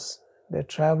noise. They're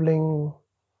traveling,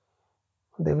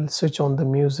 they will switch on the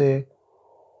music,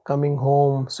 coming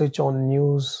home, switch on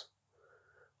news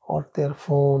or their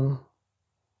phone.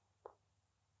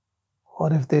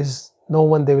 Or if there's no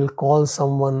one, they will call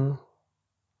someone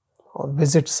or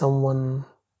visit someone.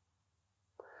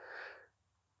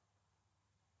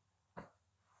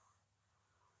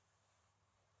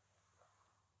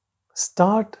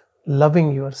 Start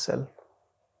loving yourself,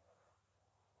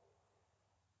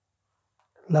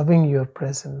 loving your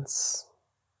presence.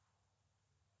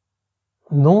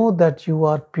 Know that you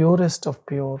are purest of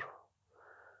pure.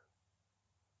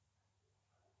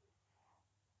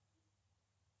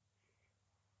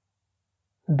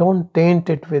 Don't taint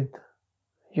it with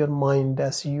your mind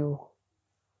as you.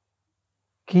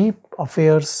 Keep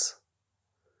affairs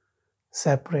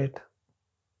separate.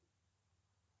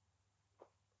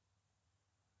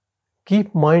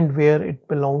 Keep mind where it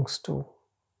belongs to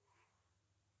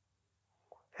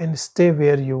and stay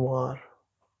where you are.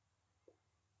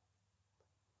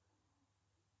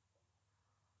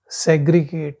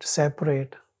 Segregate,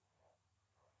 separate.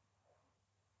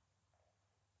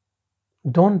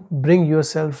 Don't bring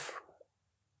yourself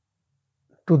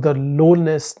to the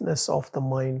lowness of the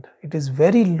mind. It is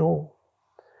very low.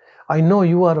 I know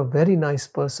you are a very nice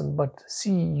person, but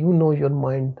see, you know your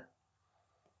mind.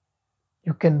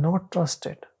 You cannot trust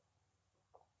it.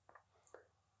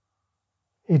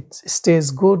 It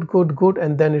stays good, good, good,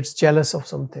 and then it's jealous of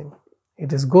something.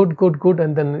 It is good, good, good,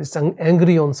 and then it's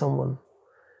angry on someone.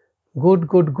 Good,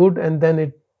 good, good, and then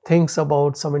it thinks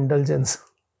about some indulgence.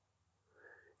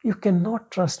 You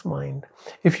cannot trust mind.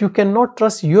 If you cannot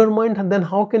trust your mind, then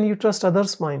how can you trust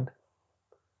others' mind?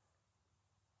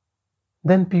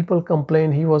 Then people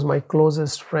complain, he was my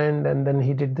closest friend and then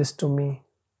he did this to me.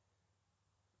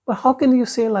 But how can you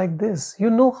say like this?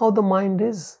 You know how the mind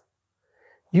is.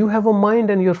 You have a mind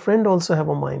and your friend also have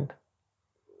a mind.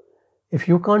 If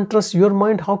you can't trust your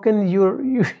mind, how can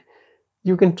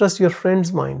you can trust your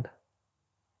friend's mind?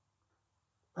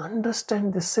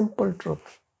 Understand this simple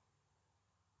truth.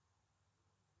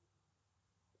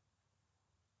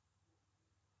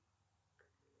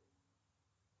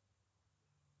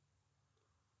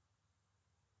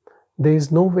 There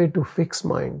is no way to fix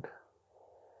mind,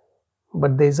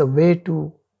 but there is a way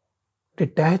to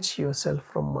detach yourself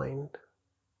from mind.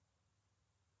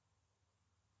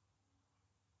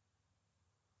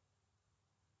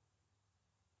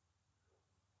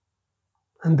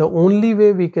 And the only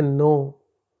way we can know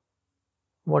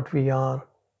what we are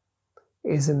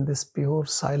is in this pure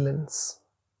silence.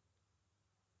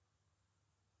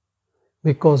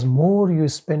 Because more you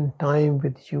spend time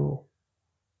with you.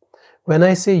 When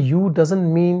I say you,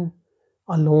 doesn't mean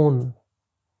alone.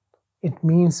 It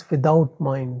means without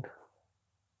mind,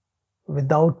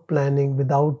 without planning,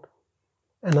 without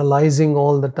analyzing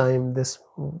all the time this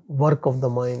work of the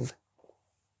mind.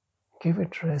 Give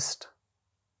it rest.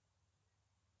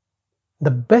 The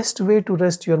best way to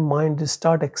rest your mind is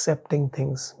start accepting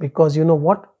things. Because you know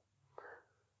what?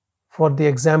 For the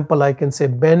example, I can say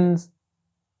Ben's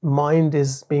mind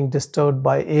is being disturbed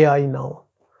by AI now.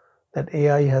 That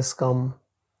AI has come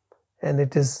and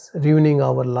it is ruining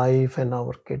our life and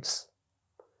our kids.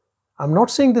 I'm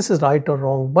not saying this is right or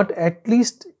wrong, but at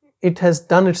least it has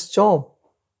done its job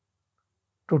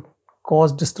to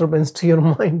cause disturbance to your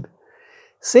mind.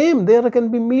 Same, there can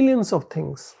be millions of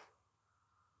things.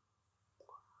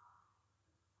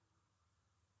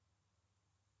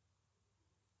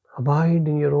 Abide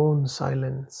in your own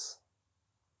silence.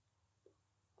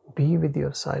 Be with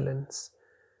your silence.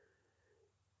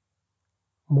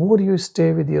 More you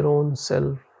stay with your own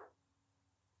self,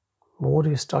 more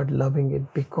you start loving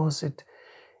it, because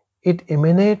it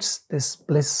emanates this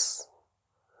bliss,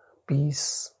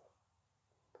 peace,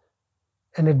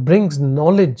 and it brings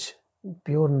knowledge,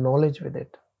 pure knowledge with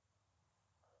it.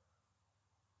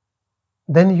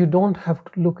 Then you don't have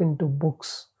to look into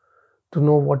books to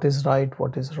know what is right,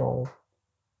 what is wrong.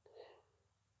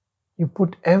 You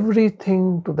put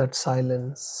everything to that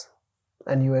silence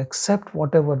and you accept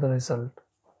whatever the result.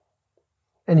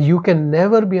 And you can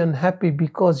never be unhappy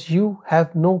because you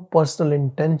have no personal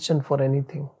intention for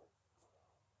anything.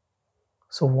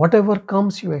 So whatever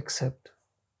comes, you accept.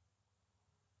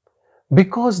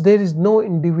 Because there is no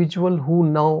individual who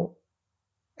now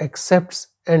accepts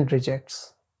and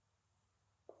rejects.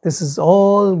 This is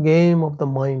all game of the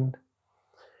mind.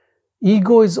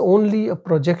 Ego is only a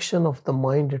projection of the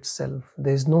mind itself.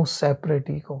 There is no separate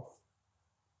ego.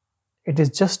 It is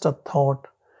just a thought.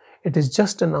 It is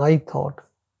just an I thought.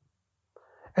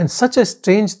 And such a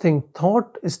strange thing,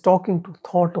 thought is talking to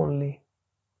thought only.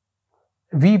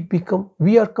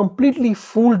 We are completely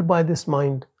fooled by this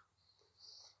mind.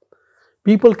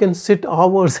 People can sit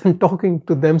hours and talking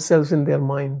to themselves in their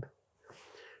mind.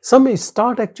 Some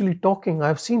start actually talking.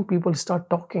 I've seen people start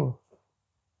talking.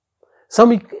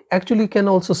 Some actually can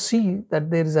also see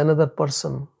that there is another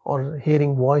person or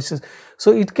hearing voices.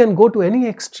 So it can go to any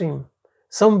extreme.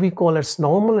 Some we call as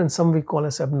normal and some we call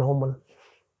as abnormal.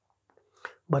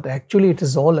 But actually it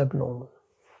is all abnormal.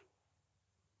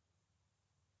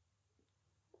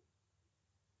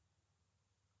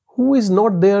 Who is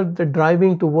not there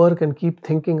driving to work and keep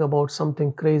thinking about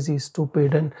something crazy,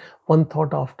 stupid, and one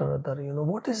thought after another?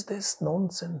 What is this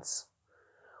nonsense?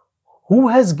 Who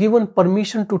has given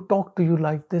permission to talk to you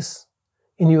like this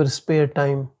in your spare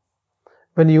time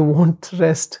when you want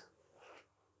rest?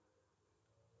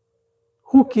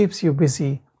 Who keeps you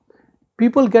busy?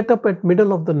 People get up at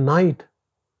middle of the night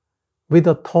with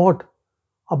a thought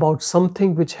about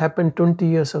something which happened 20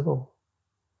 years ago.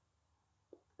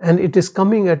 And it is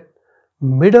coming at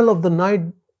middle of the night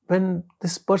when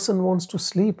this person wants to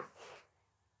sleep.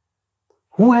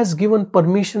 Who has given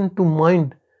permission to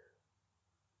mind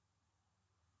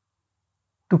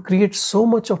to create so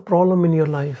much of problem in your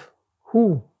life?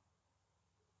 Who?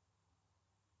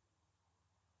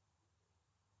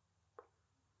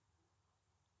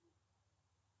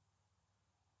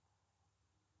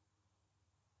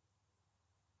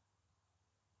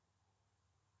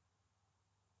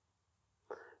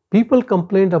 People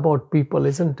complain about people,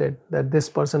 isn't it? That this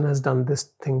person has done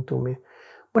this thing to me.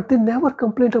 But they never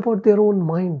complain about their own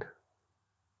mind.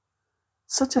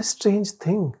 Such a strange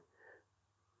thing.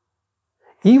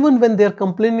 Even when they are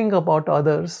complaining about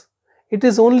others, it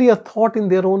is only a thought in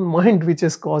their own mind which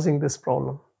is causing this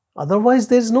problem. Otherwise,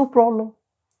 there is no problem.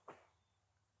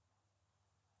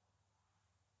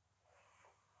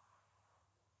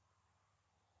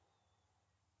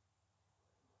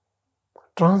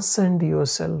 Transcend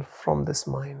yourself from this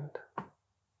mind.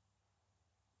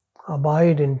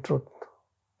 Abide in truth.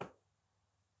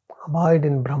 Abide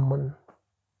in Brahman.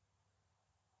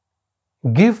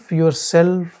 Give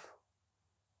yourself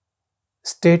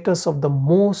status of the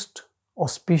most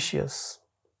auspicious.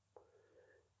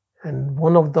 And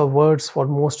one of the words for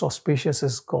most auspicious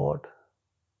is God.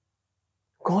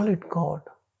 Call it God.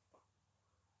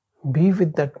 Be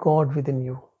with that God within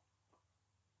you,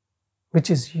 which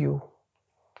is you.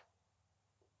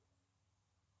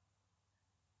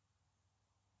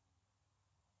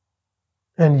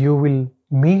 And you will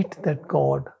meet that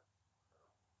God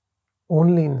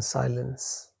only in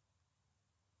silence.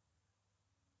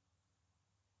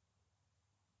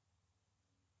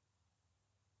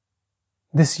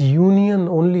 This union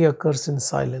only occurs in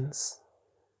silence.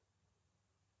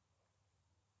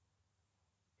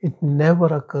 It never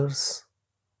occurs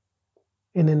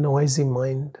in a noisy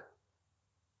mind.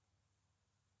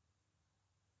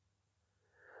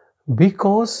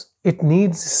 Because it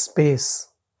needs space.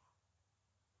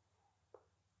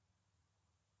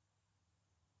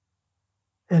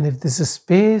 And if this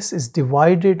space is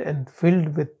divided and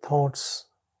filled with thoughts,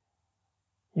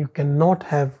 you cannot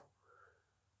have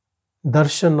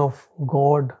darshan of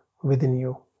God within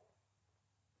you.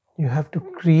 You have to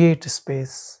create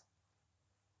space.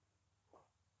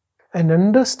 And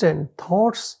understand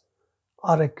thoughts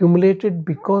are accumulated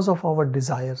because of our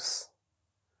desires.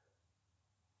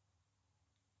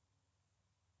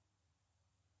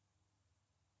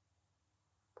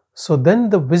 So then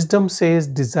the wisdom says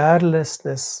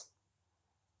desirelessness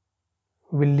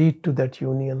will lead to that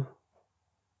union.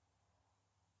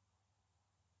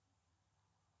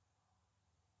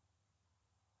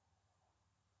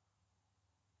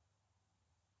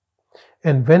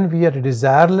 And when we are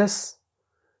desireless,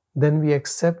 then we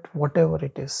accept whatever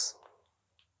it is.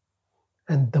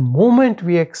 And the moment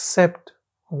we accept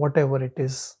whatever it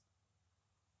is,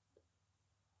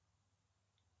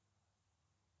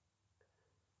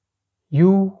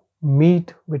 you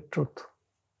meet with truth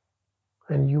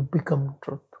and you become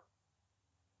truth.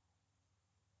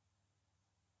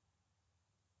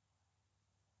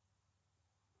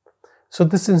 So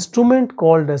this instrument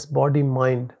called as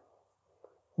body-mind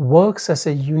works as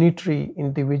a unitary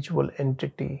individual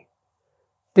entity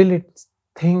till it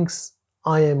thinks,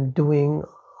 I am doing,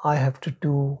 I have to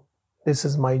do, this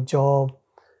is my job,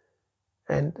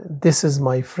 and this is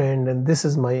my friend, and this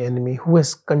is my enemy. Who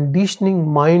has conditioning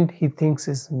mind he thinks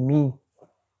is me.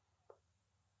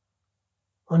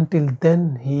 Until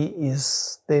then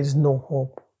there is no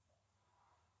hope.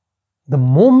 The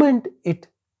moment it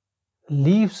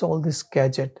leaves all this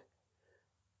gadget,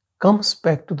 comes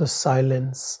back to the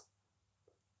silence,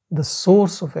 the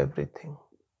source of everything.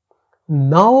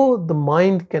 Now the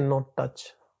mind cannot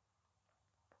touch.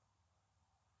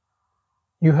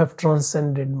 You have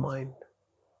transcended mind.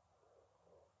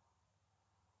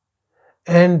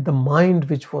 And the mind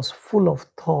which was full of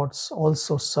thoughts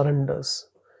also surrenders.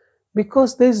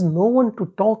 Because there is no one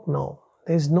to talk now.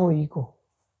 There is no ego.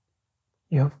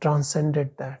 You have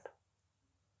transcended that.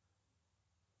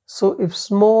 So if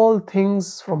small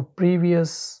things from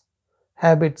previous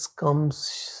habits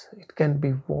comes, it can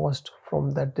be watched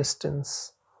from that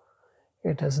distance.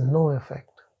 It has no effect.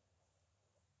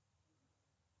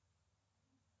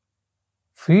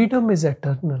 Freedom is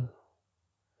eternal.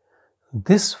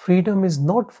 This freedom is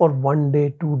not for 1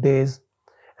 day, 2 days.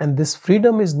 And this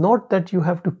freedom is not that you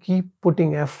have to keep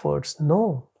putting efforts.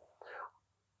 No.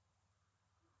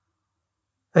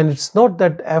 And it's not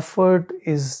that effort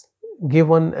is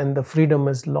given and the freedom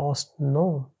is lost.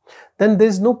 No. Then there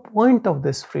is no point of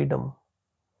this freedom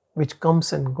which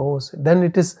comes and goes. Then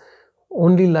it is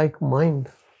only like mind.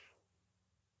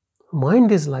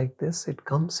 Mind is like this. It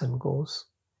comes and goes.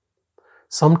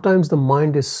 Sometimes the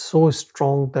mind is so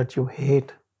strong that you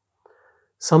hate.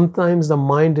 Sometimes the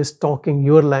mind is talking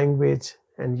your language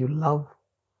and you love.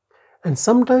 And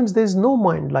sometimes there is no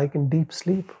mind, like in deep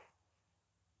sleep.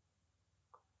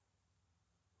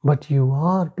 But you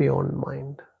are beyond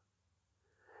mind.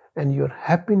 And your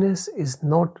happiness is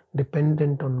not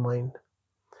dependent on mind.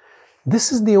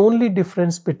 This is the only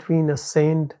difference between a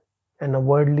saint and a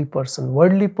worldly person.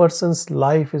 Worldly person's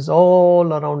life is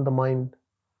all around the mind.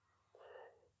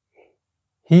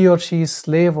 He or she is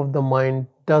slave of the mind,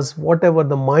 does whatever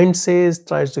the mind says,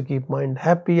 tries to keep mind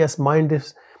happy, as mind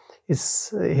is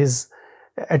his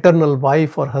eternal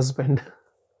wife or husband.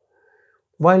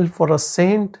 While for a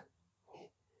saint,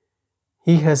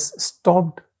 he has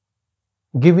stopped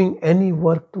giving any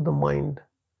work to the mind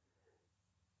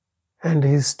and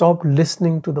he stopped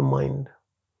listening to the mind.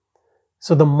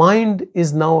 So the mind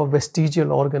is now a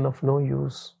vestigial organ of no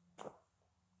use.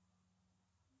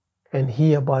 And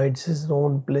he abides his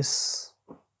own bliss.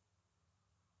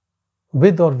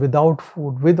 with or without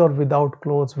food, with or without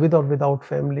clothes, with or without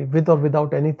family, with or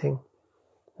without anything.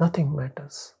 Nothing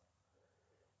matters.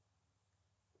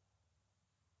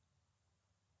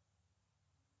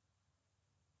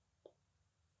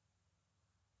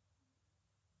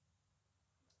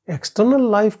 External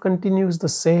life continues the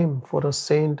same for a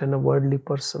saint and a worldly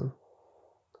person,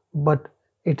 but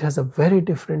it has a very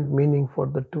different meaning for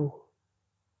the two.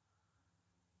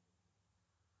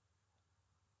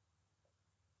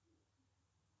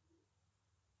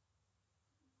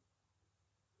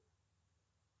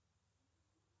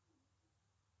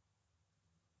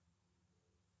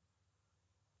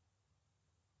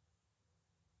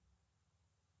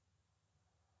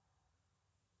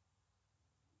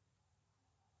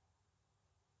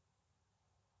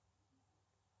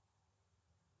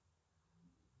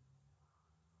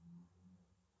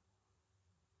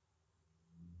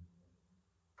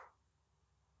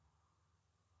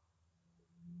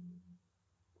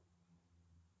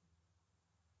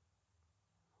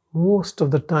 Most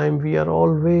of the time we are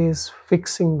always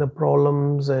fixing the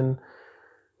problems, and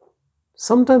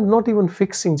sometimes not even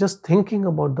fixing, just thinking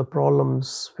about the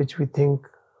problems which we think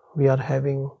we are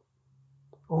having.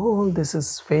 All this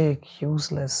is fake,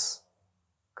 useless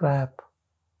crap.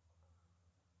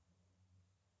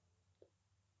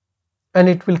 And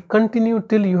it will continue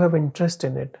till you have interest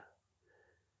in it.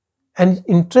 And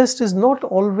interest is not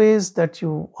always that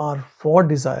you are for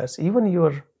desires. Even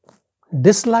your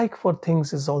dislike for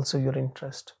things is also your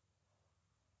interest.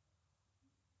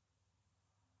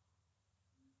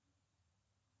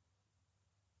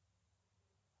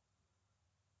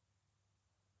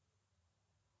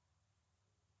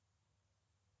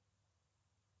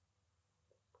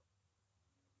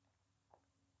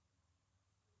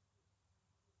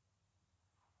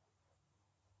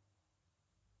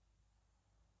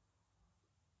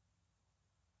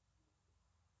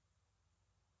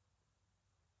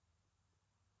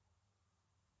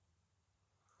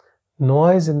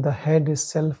 Noise in the head is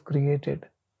self-created,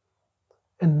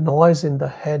 and noise in the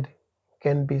head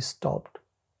can be stopped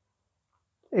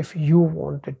if you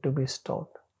want it to be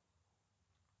stopped.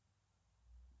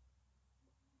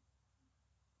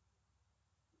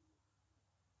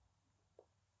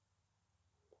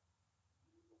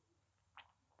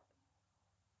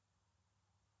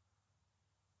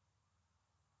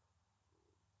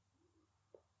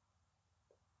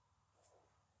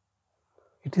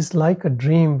 It is like a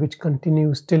dream which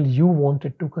continues till you want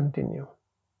it to continue.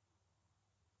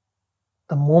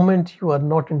 The moment you are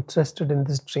not interested in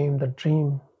this dream, the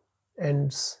dream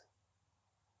ends.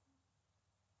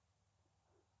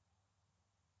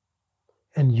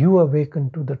 And you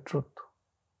awaken to the truth.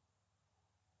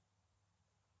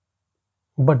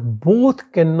 But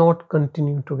both cannot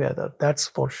continue together, that's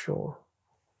for sure.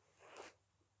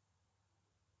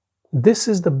 This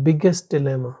is the biggest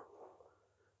dilemma.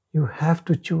 You have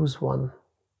to choose one.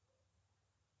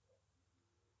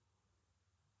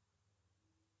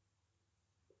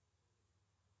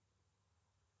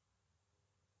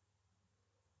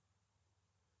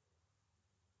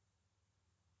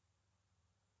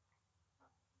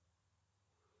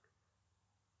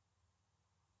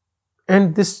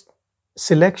 And this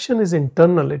selection is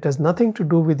internal. It has nothing to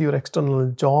do with your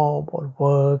external job or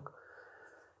work.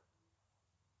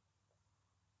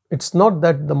 It's not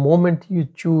that the moment you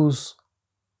choose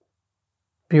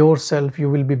pure self, you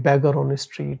will be beggar on a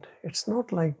street. It's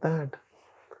not like that.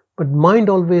 But mind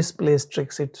always plays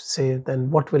tricks. It says, then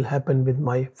what will happen with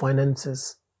my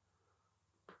finances?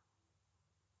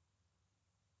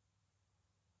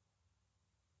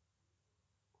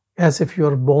 As if you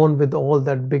are born with all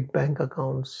that big bank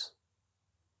accounts.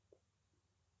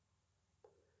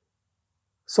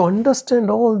 So understand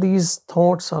all these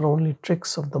thoughts are only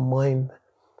tricks of the mind.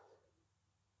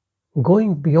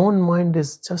 Going beyond mind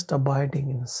is just abiding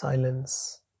in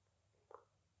silence,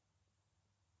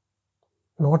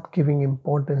 not giving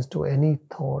importance to any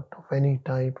thought of any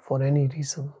type for any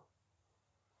reason.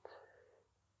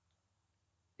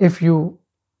 If you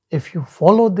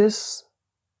follow this,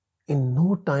 in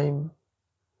no time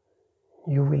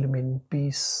you will be in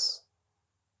peace,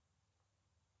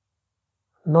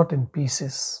 not in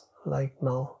pieces like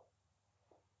now.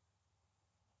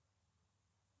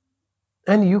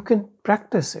 And you can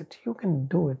practice it, you can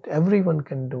do it, everyone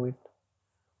can do it.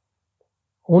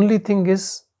 Only thing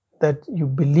is that you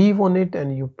believe on it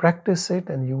and you practice it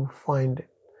and you find it.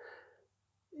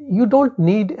 You don't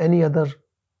need any other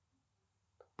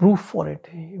proof for it.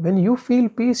 When you feel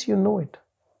peace, you know it.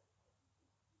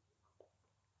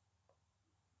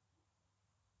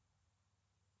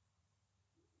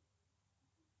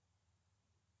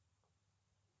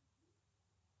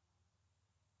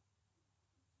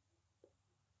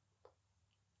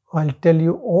 I'll tell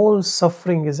you, all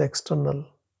suffering is external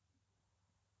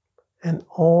and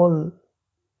all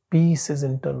peace is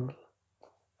internal.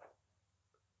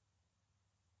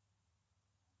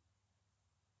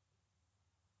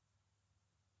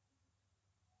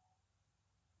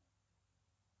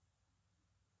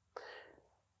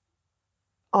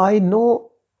 I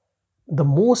know the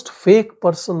most fake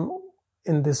person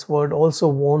in this world also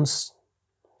wants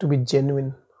to be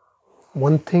genuine.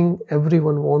 One thing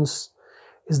everyone wants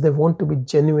is they want to be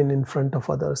genuine in front of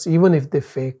others, even if they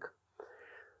fake.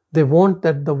 They want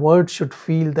that the world should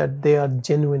feel that they are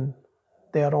genuine,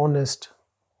 they are honest.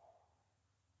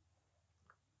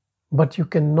 But you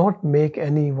cannot make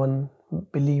anyone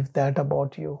believe that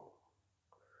about you.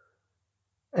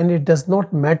 And it does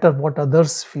not matter what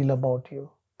others feel about you.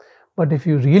 But if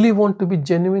you really want to be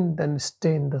genuine, then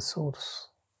stay in the source.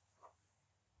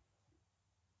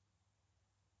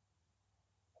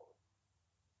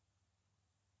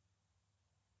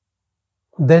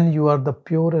 Then you are the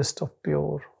purest of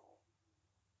pure.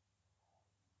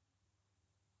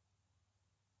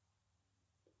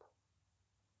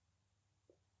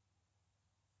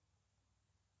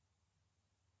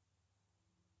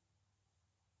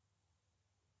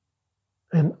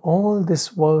 And all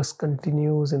this work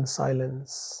continues in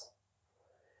silence.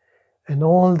 And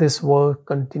all this work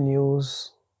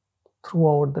continues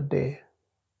throughout the day.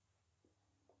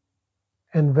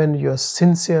 And when you are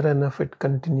sincere enough, it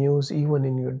continues even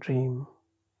in your dream.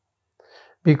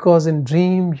 Because in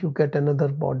dream you get another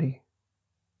body.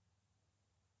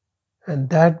 And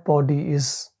that body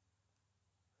is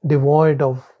devoid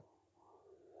of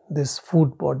this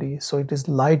food body. So it is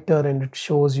lighter and it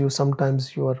shows you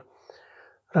sometimes you are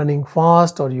running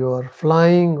fast or you are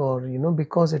flying, or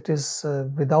because it is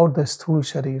without the sthul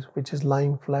sharir, which is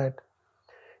lying flat.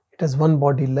 It has one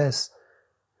body less.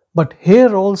 But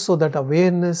here also that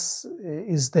awareness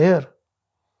is there.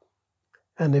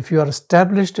 And if you are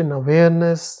established in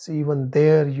awareness, even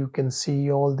there you can see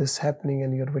all this happening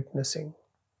and you're witnessing.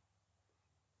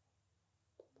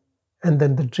 And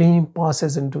then the dream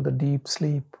passes into the deep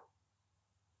sleep,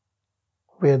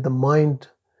 where the mind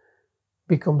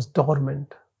becomes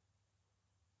dormant.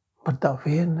 But the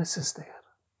awareness is there.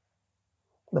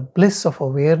 The bliss of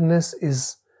awareness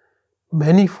is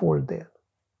manifold there.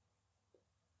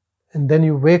 And then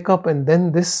you wake up, and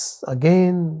then this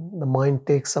again, the mind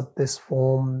takes up this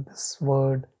form, this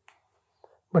word.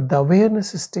 But the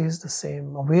awareness stays the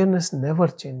same. Awareness never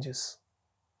changes.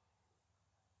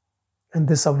 And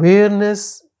this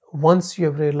awareness, once you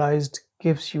have realized,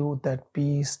 gives you that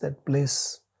peace, that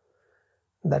bliss,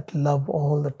 that love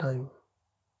all the time.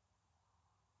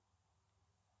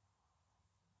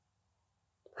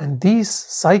 And these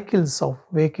cycles of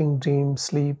waking, dream,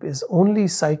 sleep is only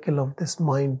cycle of this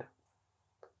mind.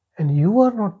 And you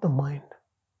are not the mind.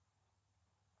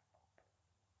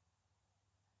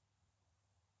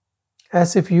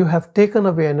 As if you have taken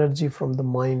away energy from the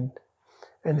mind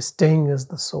and staying as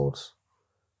the source.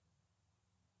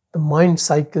 The mind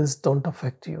cycles don't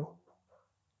affect you.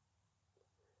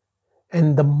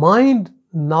 And the mind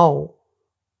now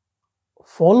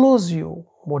follows you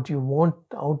what you want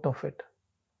out of it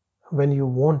when you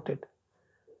want it.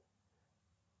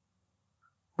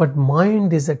 But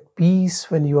mind is at peace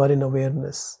when you are in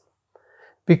awareness.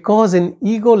 Because in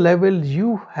ego level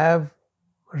you have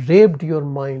raped your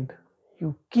mind.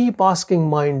 You keep asking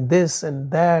mind this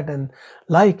and that and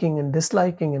liking and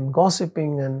disliking and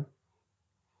gossiping, and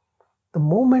the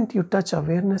moment you touch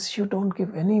awareness, you don't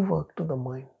give any work to the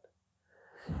mind.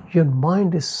 Your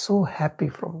mind is so happy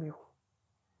from you.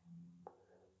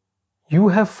 You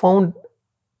have found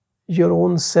your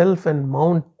own self, and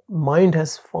mind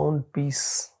has found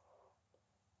peace.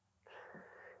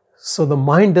 So the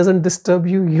mind doesn't disturb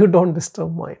you, you don't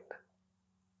disturb mind.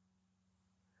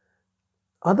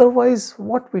 Otherwise,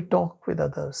 what we talk with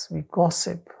others, we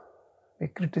gossip, we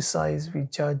criticize, we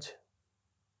judge,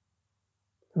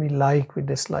 we like, we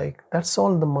dislike. That's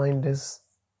all the mind is.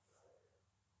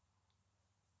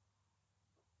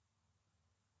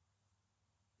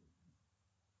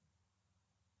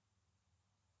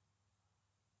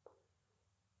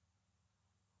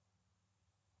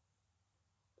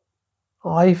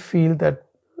 I feel that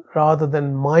rather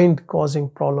than mind causing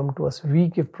problem to us, we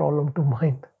give problem to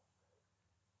mind.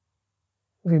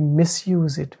 We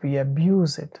misuse it, we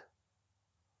abuse it.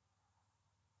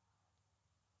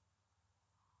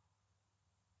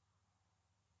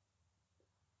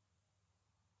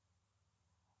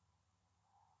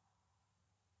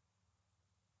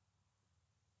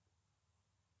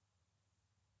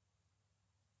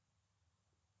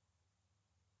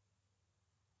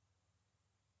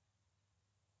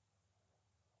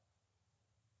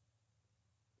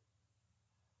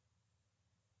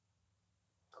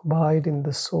 Abide in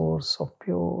the source of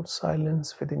pure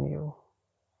silence within you.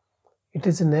 It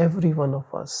is in every one of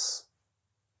us.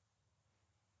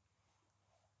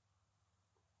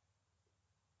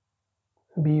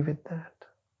 Be with that.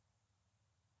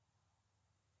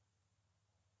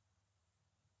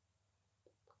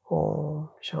 Om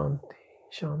Shanti,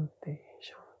 Shanti,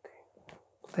 Shanti.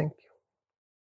 Thank you.